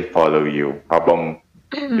they can follow you. Habang,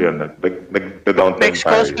 yun, nag-downtime Next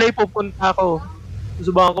tayo. cosplay, pupunta ako.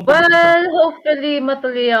 Susubukan ko Well, hopefully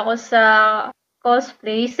matuloy ako sa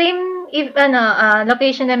cosplay. Same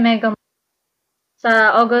location ng Mega Mall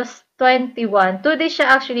sa August 21. 2 days siya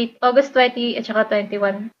actually, August 20 at saka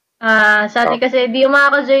 21. Sadly kasi di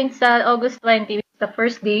makaka-join sa August 20 the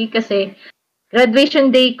first day kasi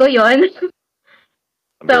graduation day ko yon.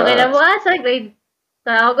 So, kinabukasan,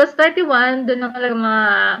 sa August 21, doon lang talaga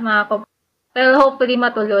mga pero hopefully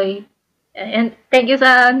matuloy. And thank you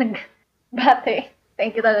sa nagbate.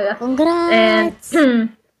 Thank you talaga. Congrats!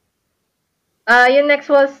 And, yung next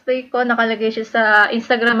cosplay ko, nakalagay siya sa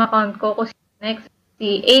Instagram account ko. Kung next,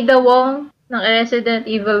 si Ada Wong ng Resident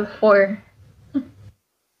Evil 4.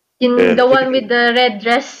 The one with the red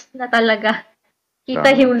dress na talaga.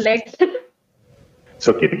 Kita yung legs.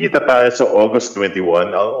 So, kita tayo sa August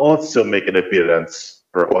 21. I'll also make an appearance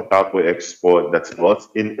for Otaku Expo that's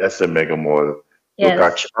in SM Mega Mall. You'll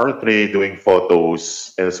catch R3 doing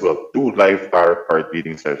photos and as well 2 live tarot card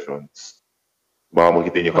reading sessions. Baka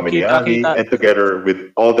makita nyo kami ni Ali. And together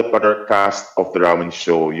with all the other cast of the ramen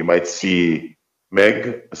show, you might see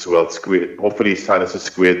Meg as well, Squid. Hopefully, sana sa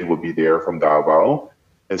Squid will be there from Davao.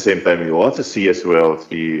 At the same time, you'll also see as well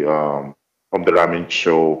from the ramen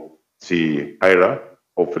show, si Ira,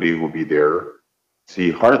 hopefully will be there.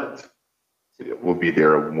 Si Hart will be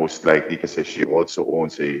there most likely kasi she also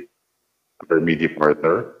owns her media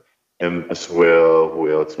partner. And as well,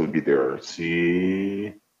 who else will be there?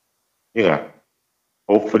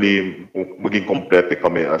 Hopefully, maging complete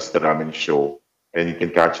kami as the ramen show. And you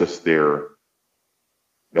can catch us there.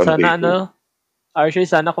 Sana Arshay,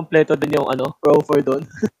 sana kompleto din yung row for doon.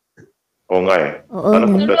 Oo nga eh. Oo, Sana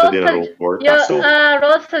no? kompleto din ang row for.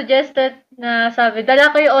 Rose suggested na sabi,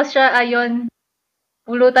 dala ko yung Osha, ayon,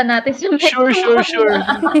 pulutan natin si Meg. Sure.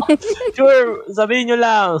 Sure, sabihin nyo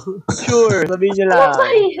lang. Sure, sabihin nyo lang.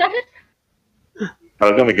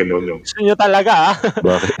 Talaga may ganun yung. Gusto nyo talaga,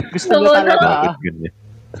 Bakit? Gusto nyo talaga, Ganyan.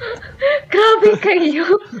 Grabe kayo.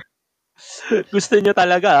 Gusto nyo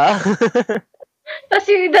talaga, Tapos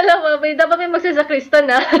yung dalawa, dapat may magsasakristan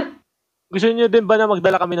na. Gusto nyo din ba na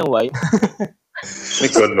magdala kami ng wine?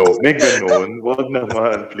 May ganun. Huwag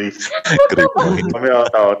naman, please. Creep. Kami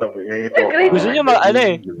ang tao. Gusto nyo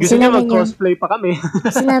gusto nyo mag-cosplay pa kami.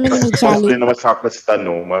 Gusto namin yung may Cosplay challenge. naman sakristan,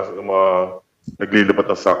 no?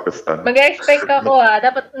 Naglilipat ng sakristan. Mag-expect ako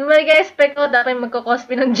dapat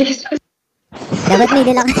magko-cosplay ng Jesus. Dapat may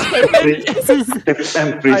dala ka.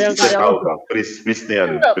 Chris, tawag ka. Chris na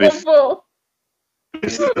yan.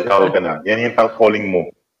 Chris, tawag ka na. Yan yung calling mo.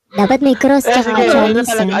 Dapat may cross Sige, tsaka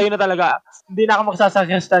chalice. ayun na talaga. Hindi na ako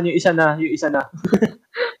magsasakristan yung isa na.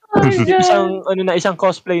 Oh my God. Isang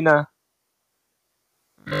cosplay na.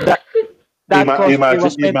 That cosplay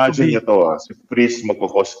was meant to Imagine be. nyo to, si Chris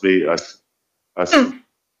magko-cosplay as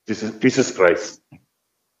Jesus Christ.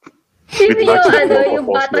 Sino With matching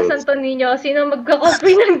yung bata Santo Niño? Sino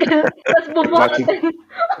magka-cosplay ng gano'n? Tapos bubuhatin.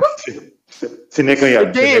 Si Neko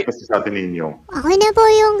yan. Si Hindi. Neko si Santo Niño. Ako na po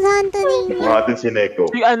yung Santo Niño. Buhatin si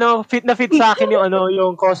Neko. Fit na fit sa akin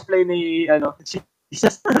yung cosplay ni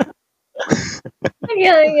Jesus.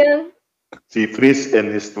 Yan. Si Chris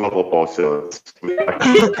and his 12 apostles.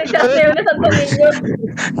 Nagsasayaw na Santo Niño.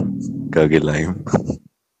 Kagilime.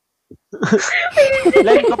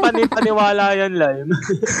 Lime ka paniwala yan, Lime.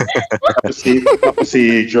 Tapos si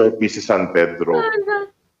Jerpy, si San Pedro.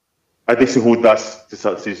 At si Judas,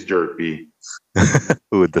 si Jerpy.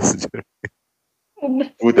 Udas dyan.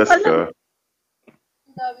 Judas ka.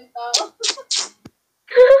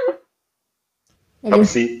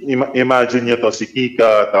 Tapos imagine nyo to, si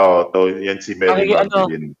Kika, yan si Mary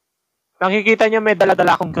Magdalene. Nakikita nyo may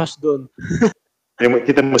dala-dala akong cross doon.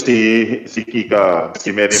 Kita mo si Kika,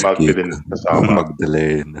 si Mary Magdalene kasama.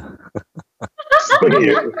 Magdalene.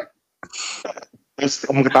 Tapos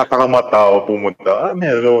kung tataka mga tao pumunta,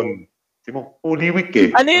 meron. Holy Week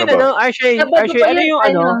eh. Ano yun, Arshay, ano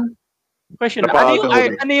yung question na?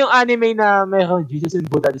 Ano yung anime na meron Jesus and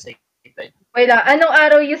Buddha at the same time? Wait lang, anong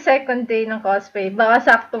araw yung second day ng cosplay? Baka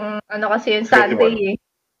saktong, kasi yung Sunday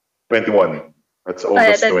 21. That's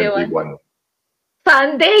Ay, August 21. 21.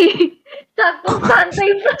 Sunday! Saktong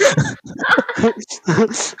Sunday pa.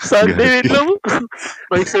 Sunday, wait lang.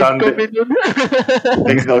 May self-coffee dun.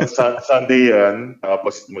 Take note, Sunday yan.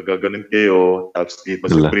 Tapos magaganon kayo. Tapos dito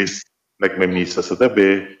si Wala. Chris nagme-misa sa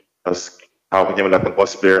tabi. Tapos hawak niya lahat ng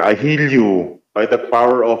cosplayer. I heal you by the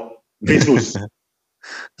power of Jesus.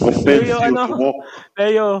 Compels Leo, you to walk.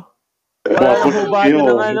 Leo, wala nang Walk hubado kayo.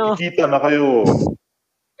 ng Magkikita na kayo.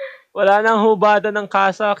 wala nang hubada ng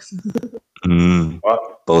Kazakhs.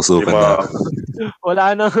 Pausukan na.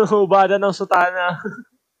 Wala nang hubada ng sutana.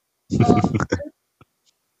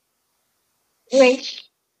 Wait.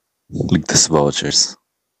 Ligtas vouchers.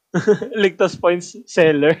 Ligtas points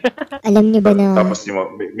seller. Alam niyo ba na Tapos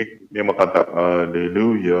may makanta,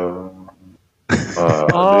 Hallelujah.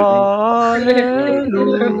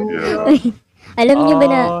 Hallelujah. alam niyo ba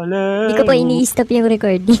na hindi ko pa ini-stop yung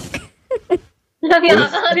recording? Langya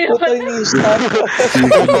ka rin. Puta yung stop.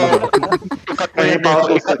 May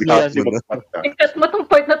pauso sa cut mo. Ikat mo tong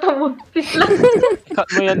part na to. Please lang. Cut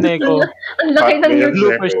mo yan, Neko. Ang laki ng Cut mo yan,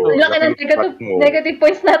 bloopers Neko. to. Ang laki ng Cut mo. negative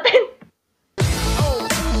points natin.